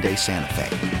all-new Hyundai Santa Fe.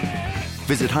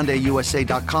 Visit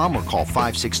HyundaiUSA.com or call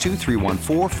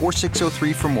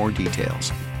 562-314-4603 for more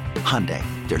details. Hyundai,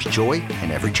 there's joy in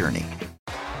every journey.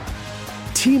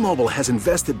 T-Mobile has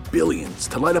invested billions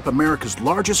to light up America's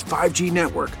largest 5G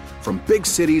network, from big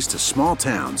cities to small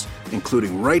towns,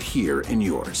 including right here in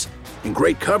yours. And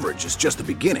great coverage is just the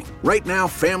beginning. Right now,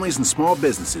 families and small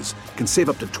businesses can save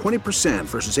up to 20%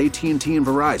 versus AT&T and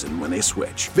Verizon when they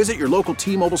switch. Visit your local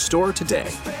T-Mobile store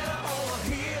today.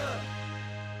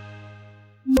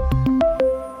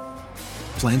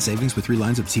 Plan savings with 3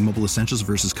 lines of T-Mobile Essentials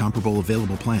versus comparable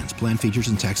available plans. Plan features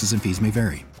and taxes and fees may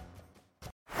vary.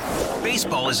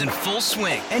 Baseball is in full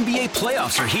swing. NBA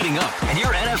playoffs are heating up, and your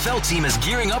NFL team is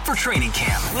gearing up for training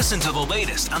camp. Listen to the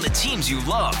latest on the teams you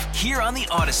love here on the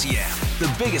Odyssey app.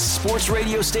 The biggest sports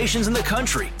radio stations in the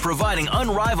country, providing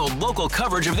unrivaled local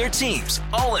coverage of their teams,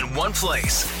 all in one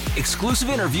place. Exclusive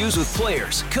interviews with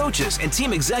players, coaches, and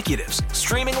team executives,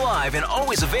 streaming live and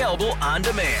always available on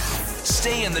demand.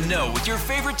 Stay in the know with your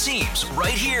favorite teams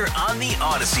right here on the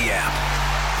Odyssey app.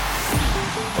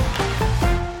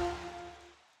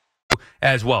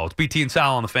 as well. It's BT and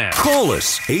Sal on the Fan. Call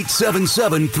us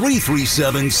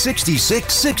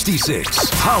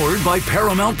 877-337-6666. Powered by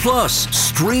Paramount Plus.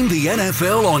 Stream the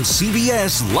NFL on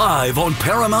CBS live on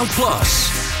Paramount Plus.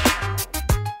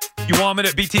 You want me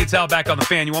to BT and Sal back on the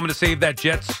Fan? You want me to save that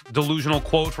Jets delusional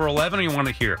quote for 11, or you want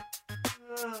to hear?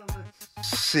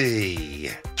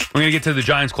 See. We're going to get to the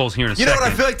Giants calls here in a second. You know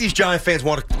what? I feel like these Giant fans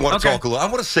want to talk a little. I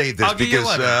want to save this I'll give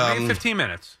because you 11. 15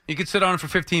 minutes. You can sit on it for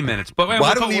 15 minutes. But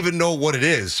I don't even know what it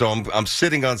is, so I'm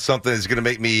sitting on something that's going to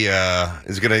make me.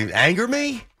 Is it going to anger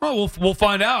me? Well, we'll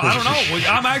find out. I don't know.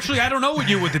 I don't know what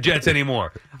you with the Jets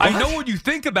anymore. I know what you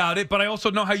think about it, but I also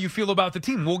know how you feel about the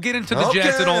team. We'll get into the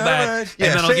Jets and all that, right. Yeah,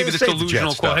 and then I'll give you this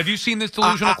delusional quote. Have you seen this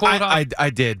delusional quote? I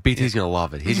did. BT's going to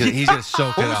love it. He's going to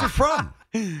soak it up. Who's it from?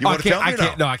 You want to tell me?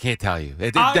 No, I can't tell you.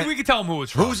 We can tell him who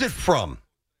it's from. Who's it from?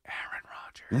 Aaron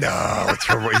Rodgers. No, it's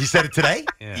from. He said it today?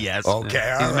 Yeah. Yes.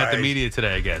 Okay, He's met the media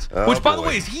today, I guess. Which, by the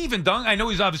way, is he even done? I know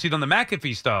he's obviously done the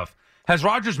McAfee stuff. Has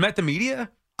Rodgers met the media?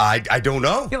 I don't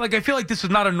know. Yeah, I feel like this is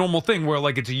not a normal thing where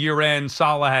it's a year end.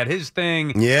 Salah had his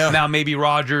thing. Yeah. Now maybe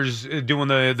Rodgers doing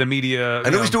the media. I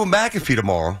know he's doing McAfee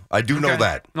tomorrow. I do know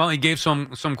that. Well, he gave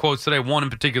some quotes today. One in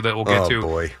particular that we'll get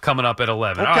to coming up at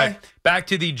 11. Okay. All right, back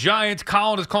to the Giants.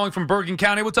 Colin is calling from Bergen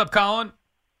County. What's up, Colin?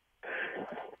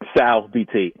 Sal,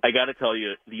 BT, I got to tell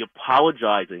you, the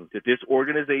apologizing that this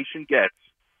organization gets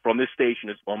from this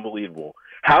station is unbelievable.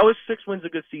 How is 6 wins a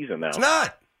good season now? It's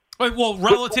not. Well,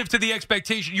 relative to the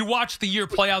expectation, you watched the year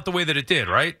play out the way that it did,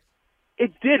 right?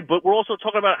 It did, but we're also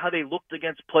talking about how they looked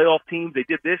against playoff teams. They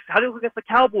did this. How they look against the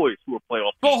Cowboys, who were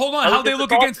playoff teams. Well, hold on. How they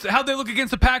look against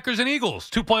the Packers and Eagles,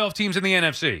 two playoff teams in the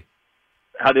NFC.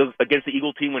 How they look against the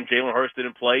Eagle team when Jalen Hurts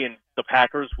didn't play, and the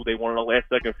Packers, who they won on a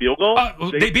last-second field goal.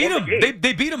 They beat them.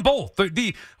 They beat them both.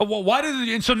 Why did?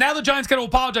 And so now the Giants got to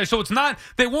apologize. So it's not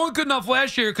they weren't good enough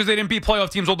last year because they didn't beat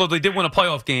playoff teams, although they did win a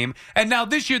playoff game. And now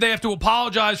this year they have to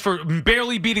apologize for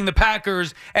barely beating the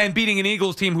Packers and beating an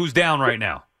Eagles team who's down right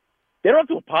now. They don't have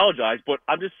to apologize, but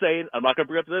I'm just saying, I'm not going to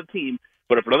bring up the other team,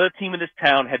 but if another team in this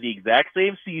town had the exact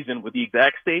same season with the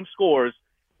exact same scores,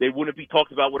 they wouldn't be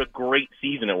talking about what a great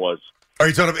season it was.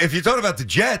 If you're talking about the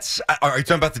Jets, are you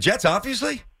talking about the Jets,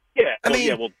 obviously? Yeah.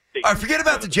 Forget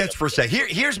about the Jets for a sec.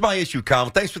 Here's my issue,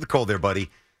 Colin. Thanks for the call there, buddy.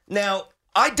 Now,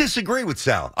 I disagree with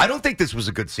Sal. I don't think this was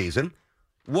a good season.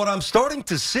 What I'm starting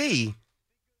to see,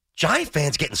 Giant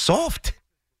fans getting soft.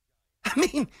 I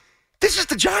mean, this is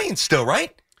the Giants still,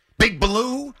 right? Big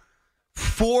Blue,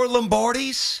 4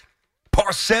 Lombardis,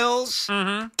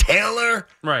 Parcells, Taylor,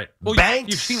 right? Well, Banks.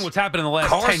 You've seen what's happened in the last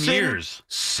Carson, 10 years.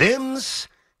 Sims,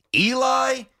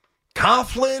 Eli,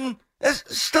 Coughlin.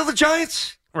 That's still the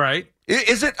Giants, right?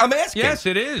 Is it? I'm asking. Yes,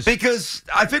 it is. Because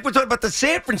I think we're talking about the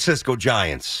San Francisco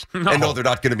Giants. No. And no, they're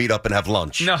not going to meet up and have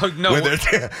lunch. No.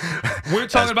 We're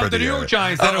talking about the New York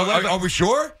Giants. Are we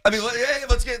sure? I mean, hey,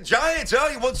 let's get Giants. Oh,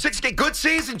 you won 6 games. Good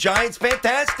season, Giants.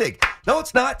 Fantastic. No,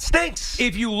 it's not. Stinks.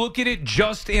 If you look at it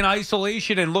just in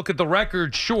isolation and look at the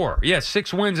record, sure. Yes,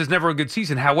 6 wins is never a good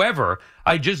season. However,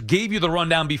 I just gave you the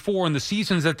rundown before in the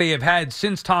seasons that they have had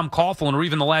since Tom Coughlin, or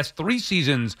even the last 3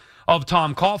 seasons of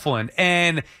Tom Coughlin.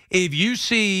 And if you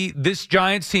see this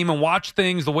Giants team and watch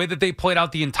things the way that they played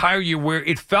out the entire year, where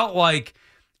it felt like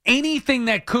anything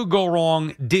that could go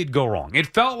wrong did go wrong. It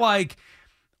felt like,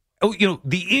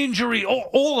 the injury,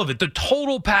 all of it, the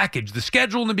total package, the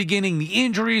schedule in the beginning, the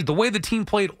injuries, the way the team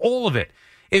played, all of it.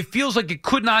 It feels like it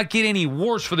could not get any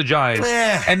worse for the Giants,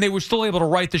 and they were still able to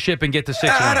right the ship and get to 6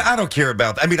 wins. I don't care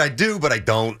about that. I mean, I do, but I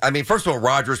don't. I mean, first of all,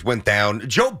 Rodgers went down.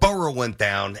 Joe Burrow went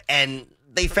down, and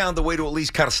they found a way to at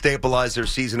least kind of stabilize their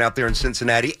season out there in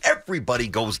Cincinnati. Everybody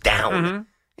goes down.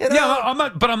 Yeah,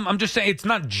 I'm just saying it's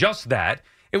not just that.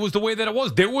 It was the way that it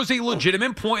was. There was a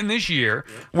legitimate point in this year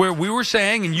where we were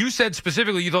saying, and you said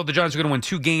specifically you thought the Giants were going to win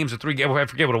 2 games or 3 games. I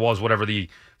forget what it was, whatever the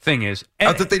thing is. And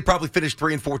I thought they'd probably finish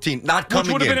 3-14, not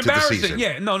coming into the season.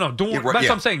 Yeah, no. That's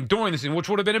what I'm saying. During the season, which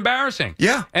would have been embarrassing.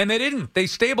 Yeah. And they didn't. They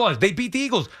stabilized. They beat the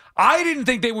Eagles. I didn't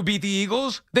think they would beat the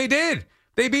Eagles. They did.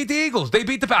 They beat the Eagles. They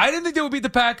beat I didn't think they would beat the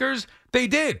Packers. They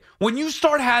did. When you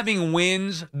start having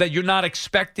wins that you're not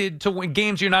expected to win,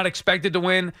 games you're not expected to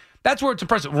win, that's where it's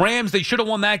impressive. Rams, they should have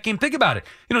won that game. Think about it.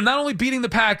 Not only beating the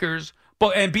Packers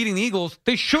and beating the Eagles,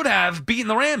 they should have beaten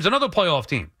the Rams, another playoff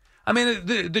team. I mean,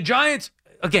 the Giants,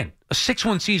 again, a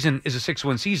 6-win season is a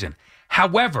 6-win season.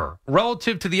 However,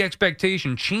 relative to the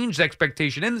expectation, changed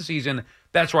expectation in the season,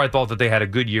 that's where I thought that they had a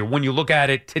good year. When you look at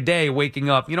it today, waking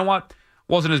up, you know what?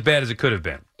 Wasn't as bad as it could have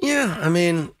been. Yeah, I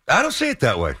mean, I don't see it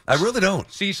that way. I really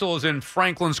don't. Cecil is in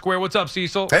Franklin Square. What's up,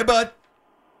 Cecil? Hey, bud.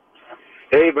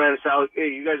 Hey, man. Hey,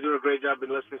 you guys do a great job. Been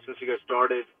listening since you guys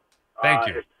started. Thank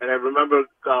you. And I remember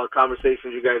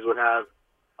conversations you guys would have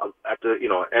at the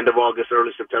end of August,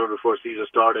 early September before season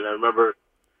started. I remember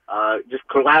just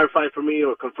clarify for me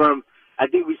or confirm. I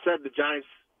think we said the Giants,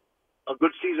 a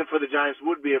good season for the Giants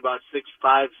would be about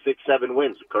 6-5, 6-7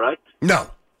 wins. Correct? No,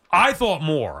 I thought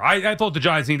more. I thought the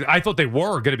Giants needed. I thought they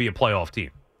were going to be a playoff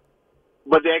team.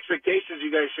 But the expectations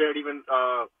you guys shared even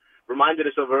reminded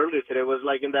us of earlier today was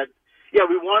like in that. Yeah,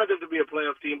 we wanted them to be a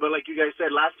playoff team, but like you guys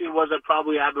said, last year was a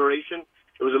probably aberration.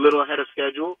 It was a little ahead of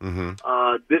schedule. Mm-hmm.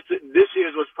 This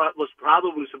year's was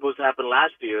probably supposed to happen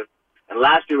last year, and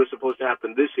last year was supposed to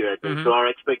happen this year. I think so. Our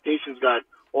expectations got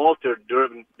altered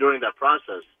during that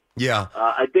process. Yeah,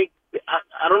 I think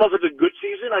I don't know if it's a good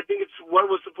season. I think it's what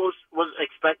was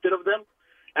expected of them,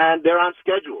 and they're on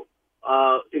schedule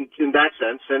in that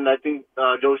sense. And I think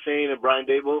Joe Shane and Brian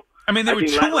Daboll. I mean, they were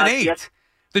 2-8.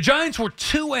 The Giants were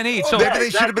 2-8. So maybe they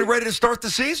should have been ready to start the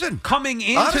season. Coming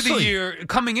into the year,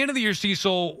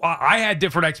 Cecil, I had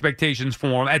different expectations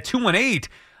for them. At 2-8,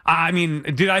 I mean,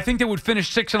 did I think they would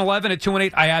finish 6-11 at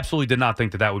 2-8? I absolutely did not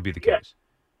think that would be the case.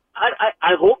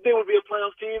 I hope they would be a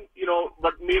playoff team,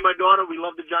 but me and my daughter, we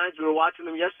love the Giants. We were watching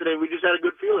them yesterday. We just had a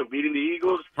good feeling. Beating the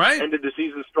Eagles, ended the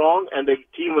season strong, and the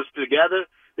team was together.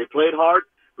 They played hard.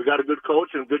 We got a good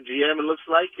coach and a good GM, it looks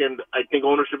like, and I think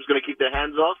ownership is going to keep their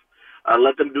hands off.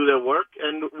 Let them do their work,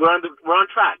 and we're on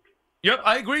track. Yep,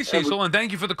 I agree, Cecil, and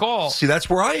thank you for the call. See, that's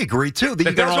where I agree, too.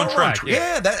 That they're on track.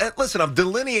 Listen, I'm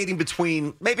delineating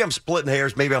between, maybe I'm splitting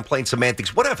hairs, maybe I'm playing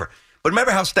semantics, whatever. But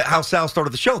remember how Sal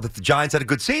started the show, that the Giants had a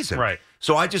good season. Right.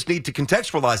 So I just need to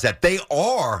contextualize that. They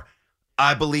are,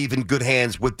 I believe, in good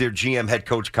hands with their GM head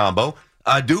coach combo.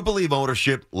 I do believe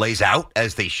ownership lays out,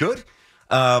 as they should.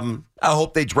 I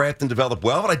hope they draft and develop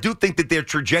well, and I do think that their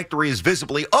trajectory is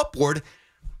visibly upward.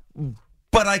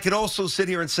 But I could also sit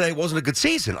here and say it wasn't a good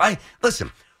season.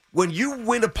 Listen, when you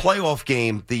win a playoff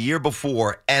game the year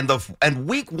before and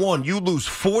week one you lose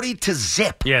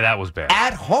 40-0. Yeah, that was bad.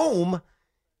 At home,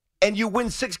 and you win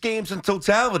 6 games in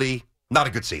totality, not a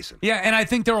good season. Yeah, and I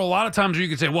think there are a lot of times where you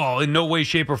could say, well, in no way,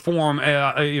 shape, or form, can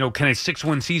a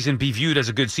 6-win season be viewed as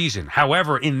a good season?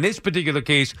 However, in this particular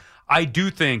case, I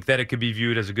do think that it could be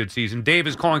viewed as a good season. Dave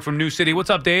is calling from New City. What's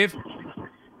up, Dave?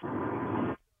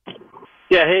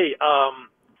 Yeah, hey, I'm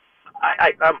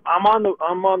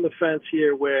on the fence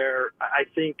here where I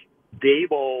think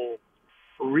Daboll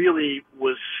really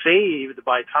was saved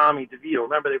by Tommy DeVito.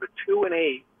 Remember, they were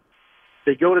 2-8.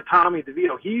 They go to Tommy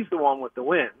DeVito. He's the one with the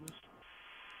wins.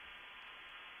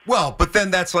 Well, but then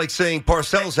that's like saying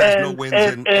Parcells has no wins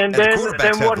and the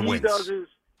quarterbacks have the wins.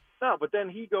 But then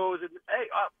he goes and,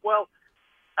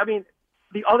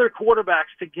 the other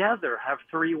quarterbacks together have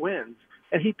 3 wins,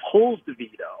 and he pulls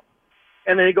DeVito.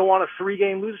 And then they go on a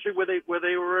 3-game losing streak where they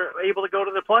were able to go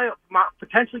to the playoff,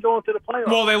 potentially going to the playoffs.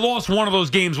 Well, they lost one of those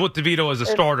games with DeVito as a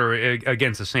starter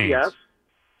against the Saints.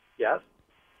 Yes.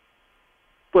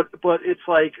 But it's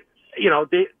like,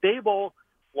 Daboll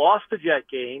lost the Jet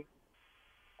game,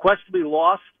 questionably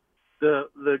lost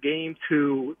the game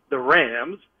to the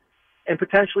Rams, and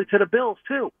potentially to the Bills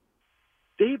too.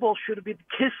 Daboll should have been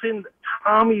kissing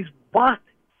Tommy's butt.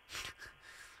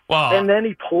 Wow. And then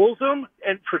he pulls him,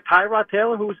 and for Tyrod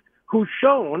Taylor, who's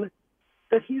shown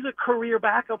that he's a career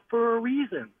backup for a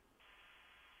reason.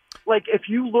 Like, if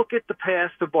you look at the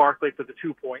pass to Barkley for the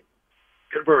 2-point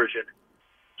conversion,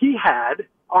 he had,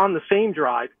 on the same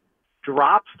drive,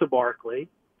 drops to Barkley,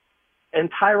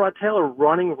 and Tyrod Taylor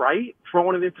running right,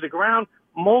 throwing it into the ground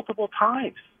multiple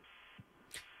times.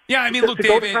 Yeah, I mean, look,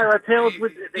 David, Tyrod Taylor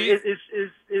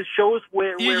shows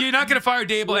where you're not going to fire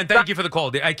Daboll, and thank you for the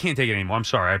call. I can't take it anymore. I'm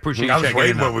sorry. I appreciate you. I was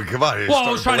waiting when we come out. Well,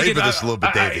 I was trying to get this a little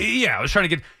bit, David. I was trying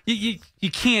to get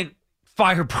you can't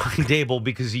fire Brian Daboll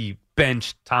because he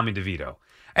benched Tommy DeVito.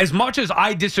 As much as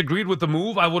I disagreed with the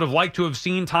move, I would have liked to have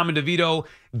seen Tommy DeVito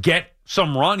get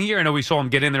some run here. I know we saw him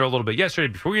get in there a little bit yesterday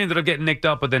before he ended up getting nicked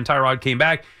up, but then Tyrod came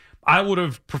back. I would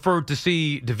have preferred to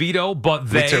see DeVito, but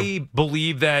they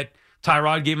believe that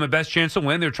Tyrod gave him the best chance to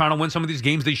win. They're trying to win some of these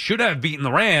games. They should have beaten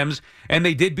the Rams, and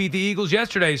they did beat the Eagles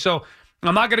yesterday. So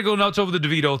I'm not going to go nuts over the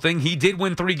DeVito thing. He did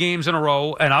win 3 games in a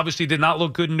row and obviously did not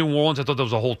look good in New Orleans. I thought that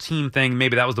was a whole team thing.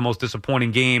 Maybe that was the most disappointing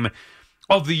game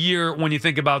of the year when you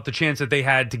think about the chance that they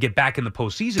had to get back in the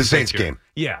postseason. The Saints game.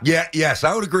 Yeah. Yes,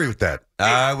 I would agree with that.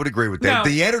 I would agree with that. Now,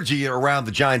 the energy around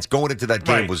the Giants going into that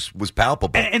game was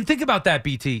palpable. And think about that,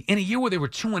 BT. In a year where they were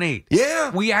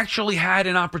 2-8, we actually had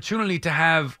an opportunity to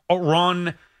have a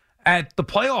run at the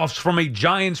playoffs from a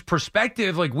Giants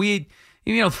perspective. Like we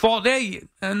thought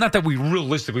not that we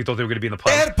realistically thought they were going to be in the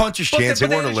playoffs. They had a puncher's chance. They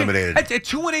weren't eliminated. At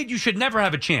 2-8, you should never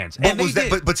have a chance.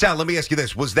 But Sal, let me ask you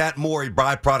this. Was that more a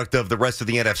byproduct of the rest of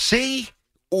the NFC?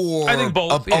 or I think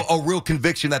both. a real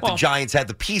conviction that the Giants had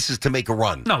the pieces to make a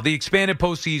run? No, the expanded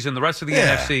postseason, the rest of the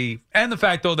NFC, and the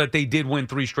fact, though, that they did win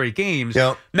 3 straight games.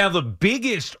 Yep. Now, the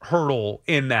biggest hurdle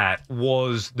in that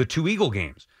was the 2 Eagle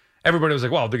games. Everybody was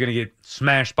like, well, they're going to get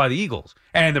smashed by the Eagles,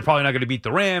 and they're probably not going to beat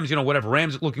the Rams, whatever.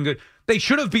 Rams looking good. They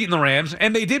should have beaten the Rams,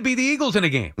 and they did beat the Eagles in a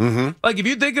game. Mm-hmm. Like, if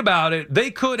you think about it,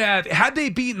 they could have, had they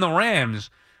beaten the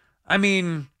Rams, I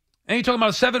mean, and you're talking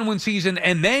about a 7-win season,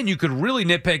 and then you could really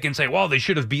nitpick and say, well, they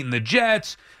should have beaten the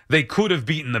Jets. They could have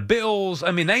beaten the Bills.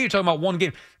 I mean, now you're talking about one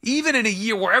game. Even in a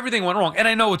year where everything went wrong, and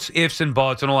I know it's ifs and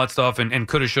buts and all that stuff, and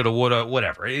coulda, shoulda, woulda,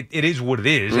 whatever. It is what it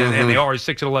is, and they are a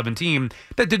 6-11 team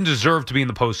that didn't deserve to be in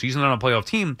the postseason. They're not a playoff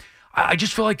team. I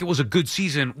just feel like it was a good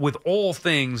season with all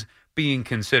things being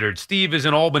considered. Steve is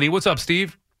in Albany. What's up,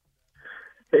 Steve?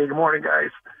 Hey, good morning,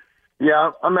 guys.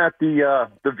 Yeah, I'm at the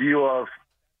view of,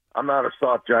 I'm not a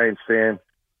soft Giants fan.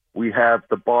 We have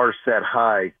the bar set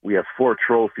high. We have 4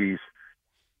 trophies.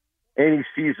 Any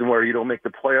season where you don't make the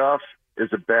playoffs is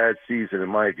a bad season in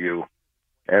my view.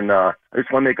 And I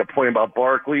just want to make a point about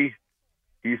Barkley.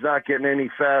 He's not getting any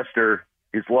faster.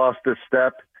 He's lost a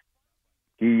step.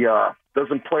 He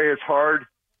doesn't play as hard.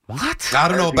 What? I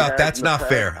don't know about that. That's not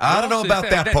fair. I don't know about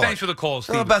that part. Thanks for the call,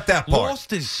 Steve. I don't know about that part.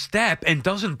 Lost his step and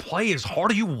doesn't play as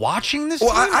hard. Are you watching this?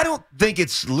 Well, I don't think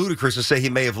it's ludicrous to say he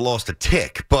may have lost a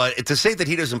tick, but to say that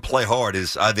he doesn't play hard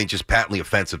is, I think, just patently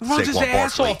offensive to Runs his Saquon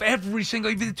ass Barkley. off every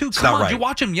single. Dude, It's come not on! right. Did you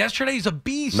watch him yesterday? He's a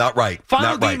beast. Not right.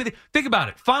 Final Not game right. of the. Think about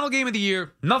it. Final game of the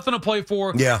year. Nothing to play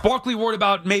for. Yeah. Barkley worried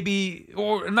about maybe,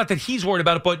 or not that he's worried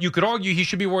about it, but you could argue he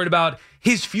should be worried about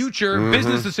his future. Mm-hmm.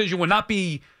 Business decision would not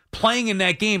be playing in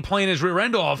that game, playing his rear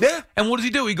end off. Yeah. And what does he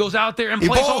do? He goes out there and He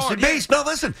plays balls, hard. he beats. No,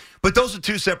 listen. But those are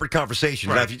 2 separate conversations.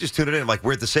 Right. Now, if you just tune it in, like,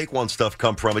 where'd the Saquon stuff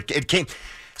come from? It came.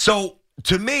 So,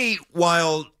 to me,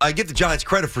 while I give the Giants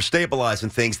credit for stabilizing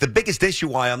things, the biggest issue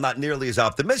why I'm not nearly as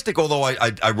optimistic, although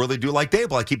I really do like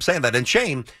Dable, I keep saying that, and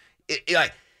Shane,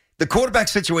 the quarterback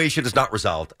situation is not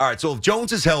resolved. All right, so if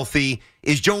Jones is healthy,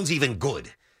 is Jones even good?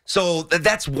 So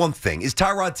that's one thing. Is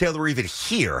Tyrod Taylor even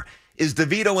here? Is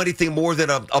DeVito anything more than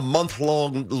a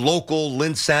month-long local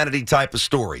Linsanity type of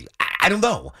story? I don't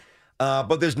know.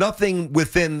 But there's nothing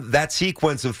within that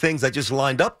sequence of things I just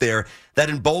lined up there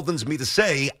that emboldens me to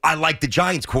say I like the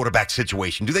Giants quarterback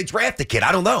situation. Do they draft the kid?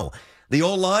 I don't know. The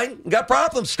O-line got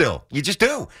problems still. You just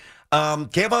do.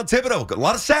 Kayvon Thibodeau, got a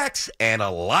lot of sacks and a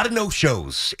lot of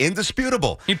no-shows.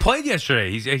 Indisputable. He played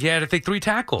yesterday. He had, I think, 3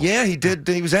 tackles. Yeah, he did.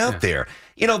 He was out there.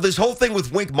 This whole thing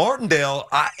with Wink Martindale,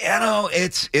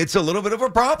 it's a little bit of a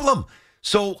problem.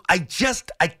 So I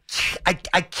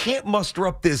can't muster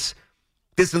up this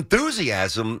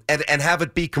enthusiasm and have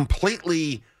it be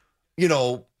completely,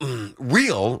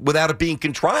 real without it being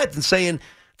contrived and saying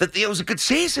that it was a good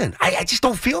season. I just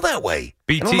don't feel that way.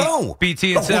 I don't know.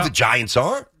 BT I and don't know who the Giants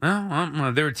are.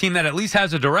 Well, they're a team that at least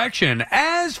has a direction.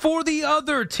 As for the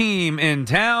other team in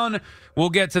town,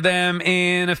 we'll get to them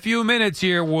in a few minutes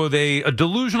here with a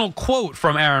delusional quote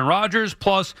from Aaron Rodgers,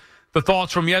 plus the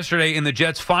thoughts from yesterday in the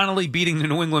Jets finally beating the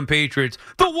New England Patriots.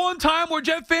 The one time where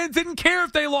Jet fans didn't care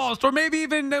if they lost or maybe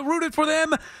even rooted for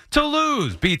them to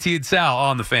lose. BT and Sal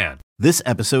on The Fan. This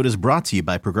episode is brought to you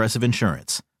by Progressive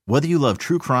Insurance. Whether you love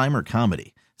true crime or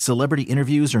comedy, celebrity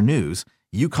interviews or news,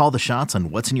 you call the shots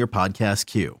on what's in your podcast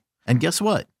queue. And guess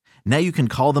what? Now you can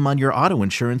call them on your auto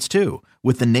insurance too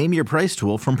with the Name Your Price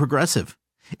tool from Progressive.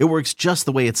 It works just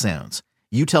the way it sounds.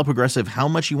 You tell Progressive how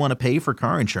much you want to pay for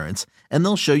car insurance, and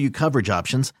they'll show you coverage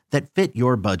options that fit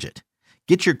your budget.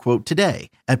 Get your quote today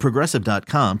at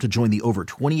Progressive.com to join the over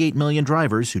 28 million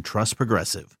drivers who trust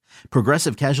Progressive.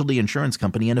 Progressive Casualty Insurance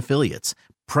Company and Affiliates.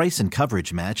 Price and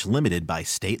coverage match limited by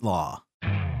state law.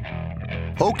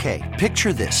 Okay,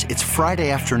 picture this. It's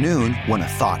Friday afternoon when a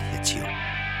thought hits you.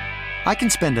 I can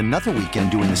spend another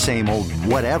weekend doing the same old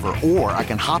whatever, or I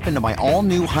can hop into my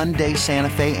all-new Hyundai Santa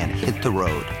Fe and hit the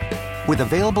road. With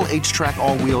available H-Track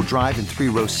all-wheel drive and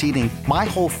 3-row seating, my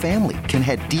whole family can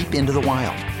head deep into the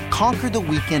wild. Conquer the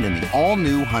weekend in the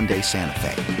all-new Hyundai Santa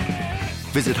Fe.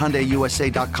 Visit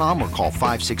HyundaiUSA.com or call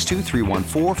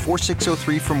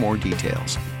 562-314-4603 for more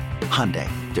details. Hyundai,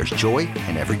 there's joy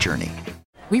in every journey.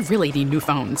 We really need new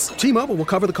phones. T-Mobile will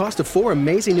cover the cost of 4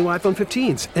 amazing new iPhone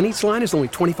 15s, and each line is only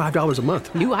 $25 a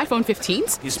month. New iPhone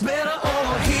 15s? It's better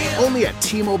over here. Only at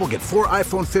T-Mobile, get 4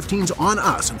 iPhone 15s on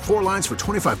us and 4 lines for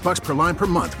 $25 per line per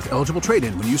month with eligible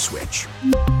trade-in when you switch.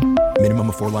 Minimum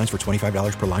of 4 lines for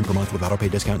 $25 per line per month with autopay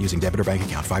discount using debit or bank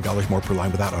account. $5 more per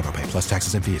line without autopay, plus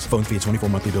taxes and fees. Phone fee at 24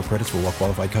 monthly bill credits for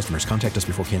well-qualified customers. Contact us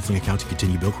before canceling account to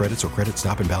continue bill credits or credit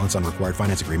stop and balance on required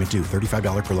finance agreement due.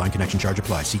 $35 per line connection charge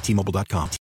applies. See T-Mobile.com.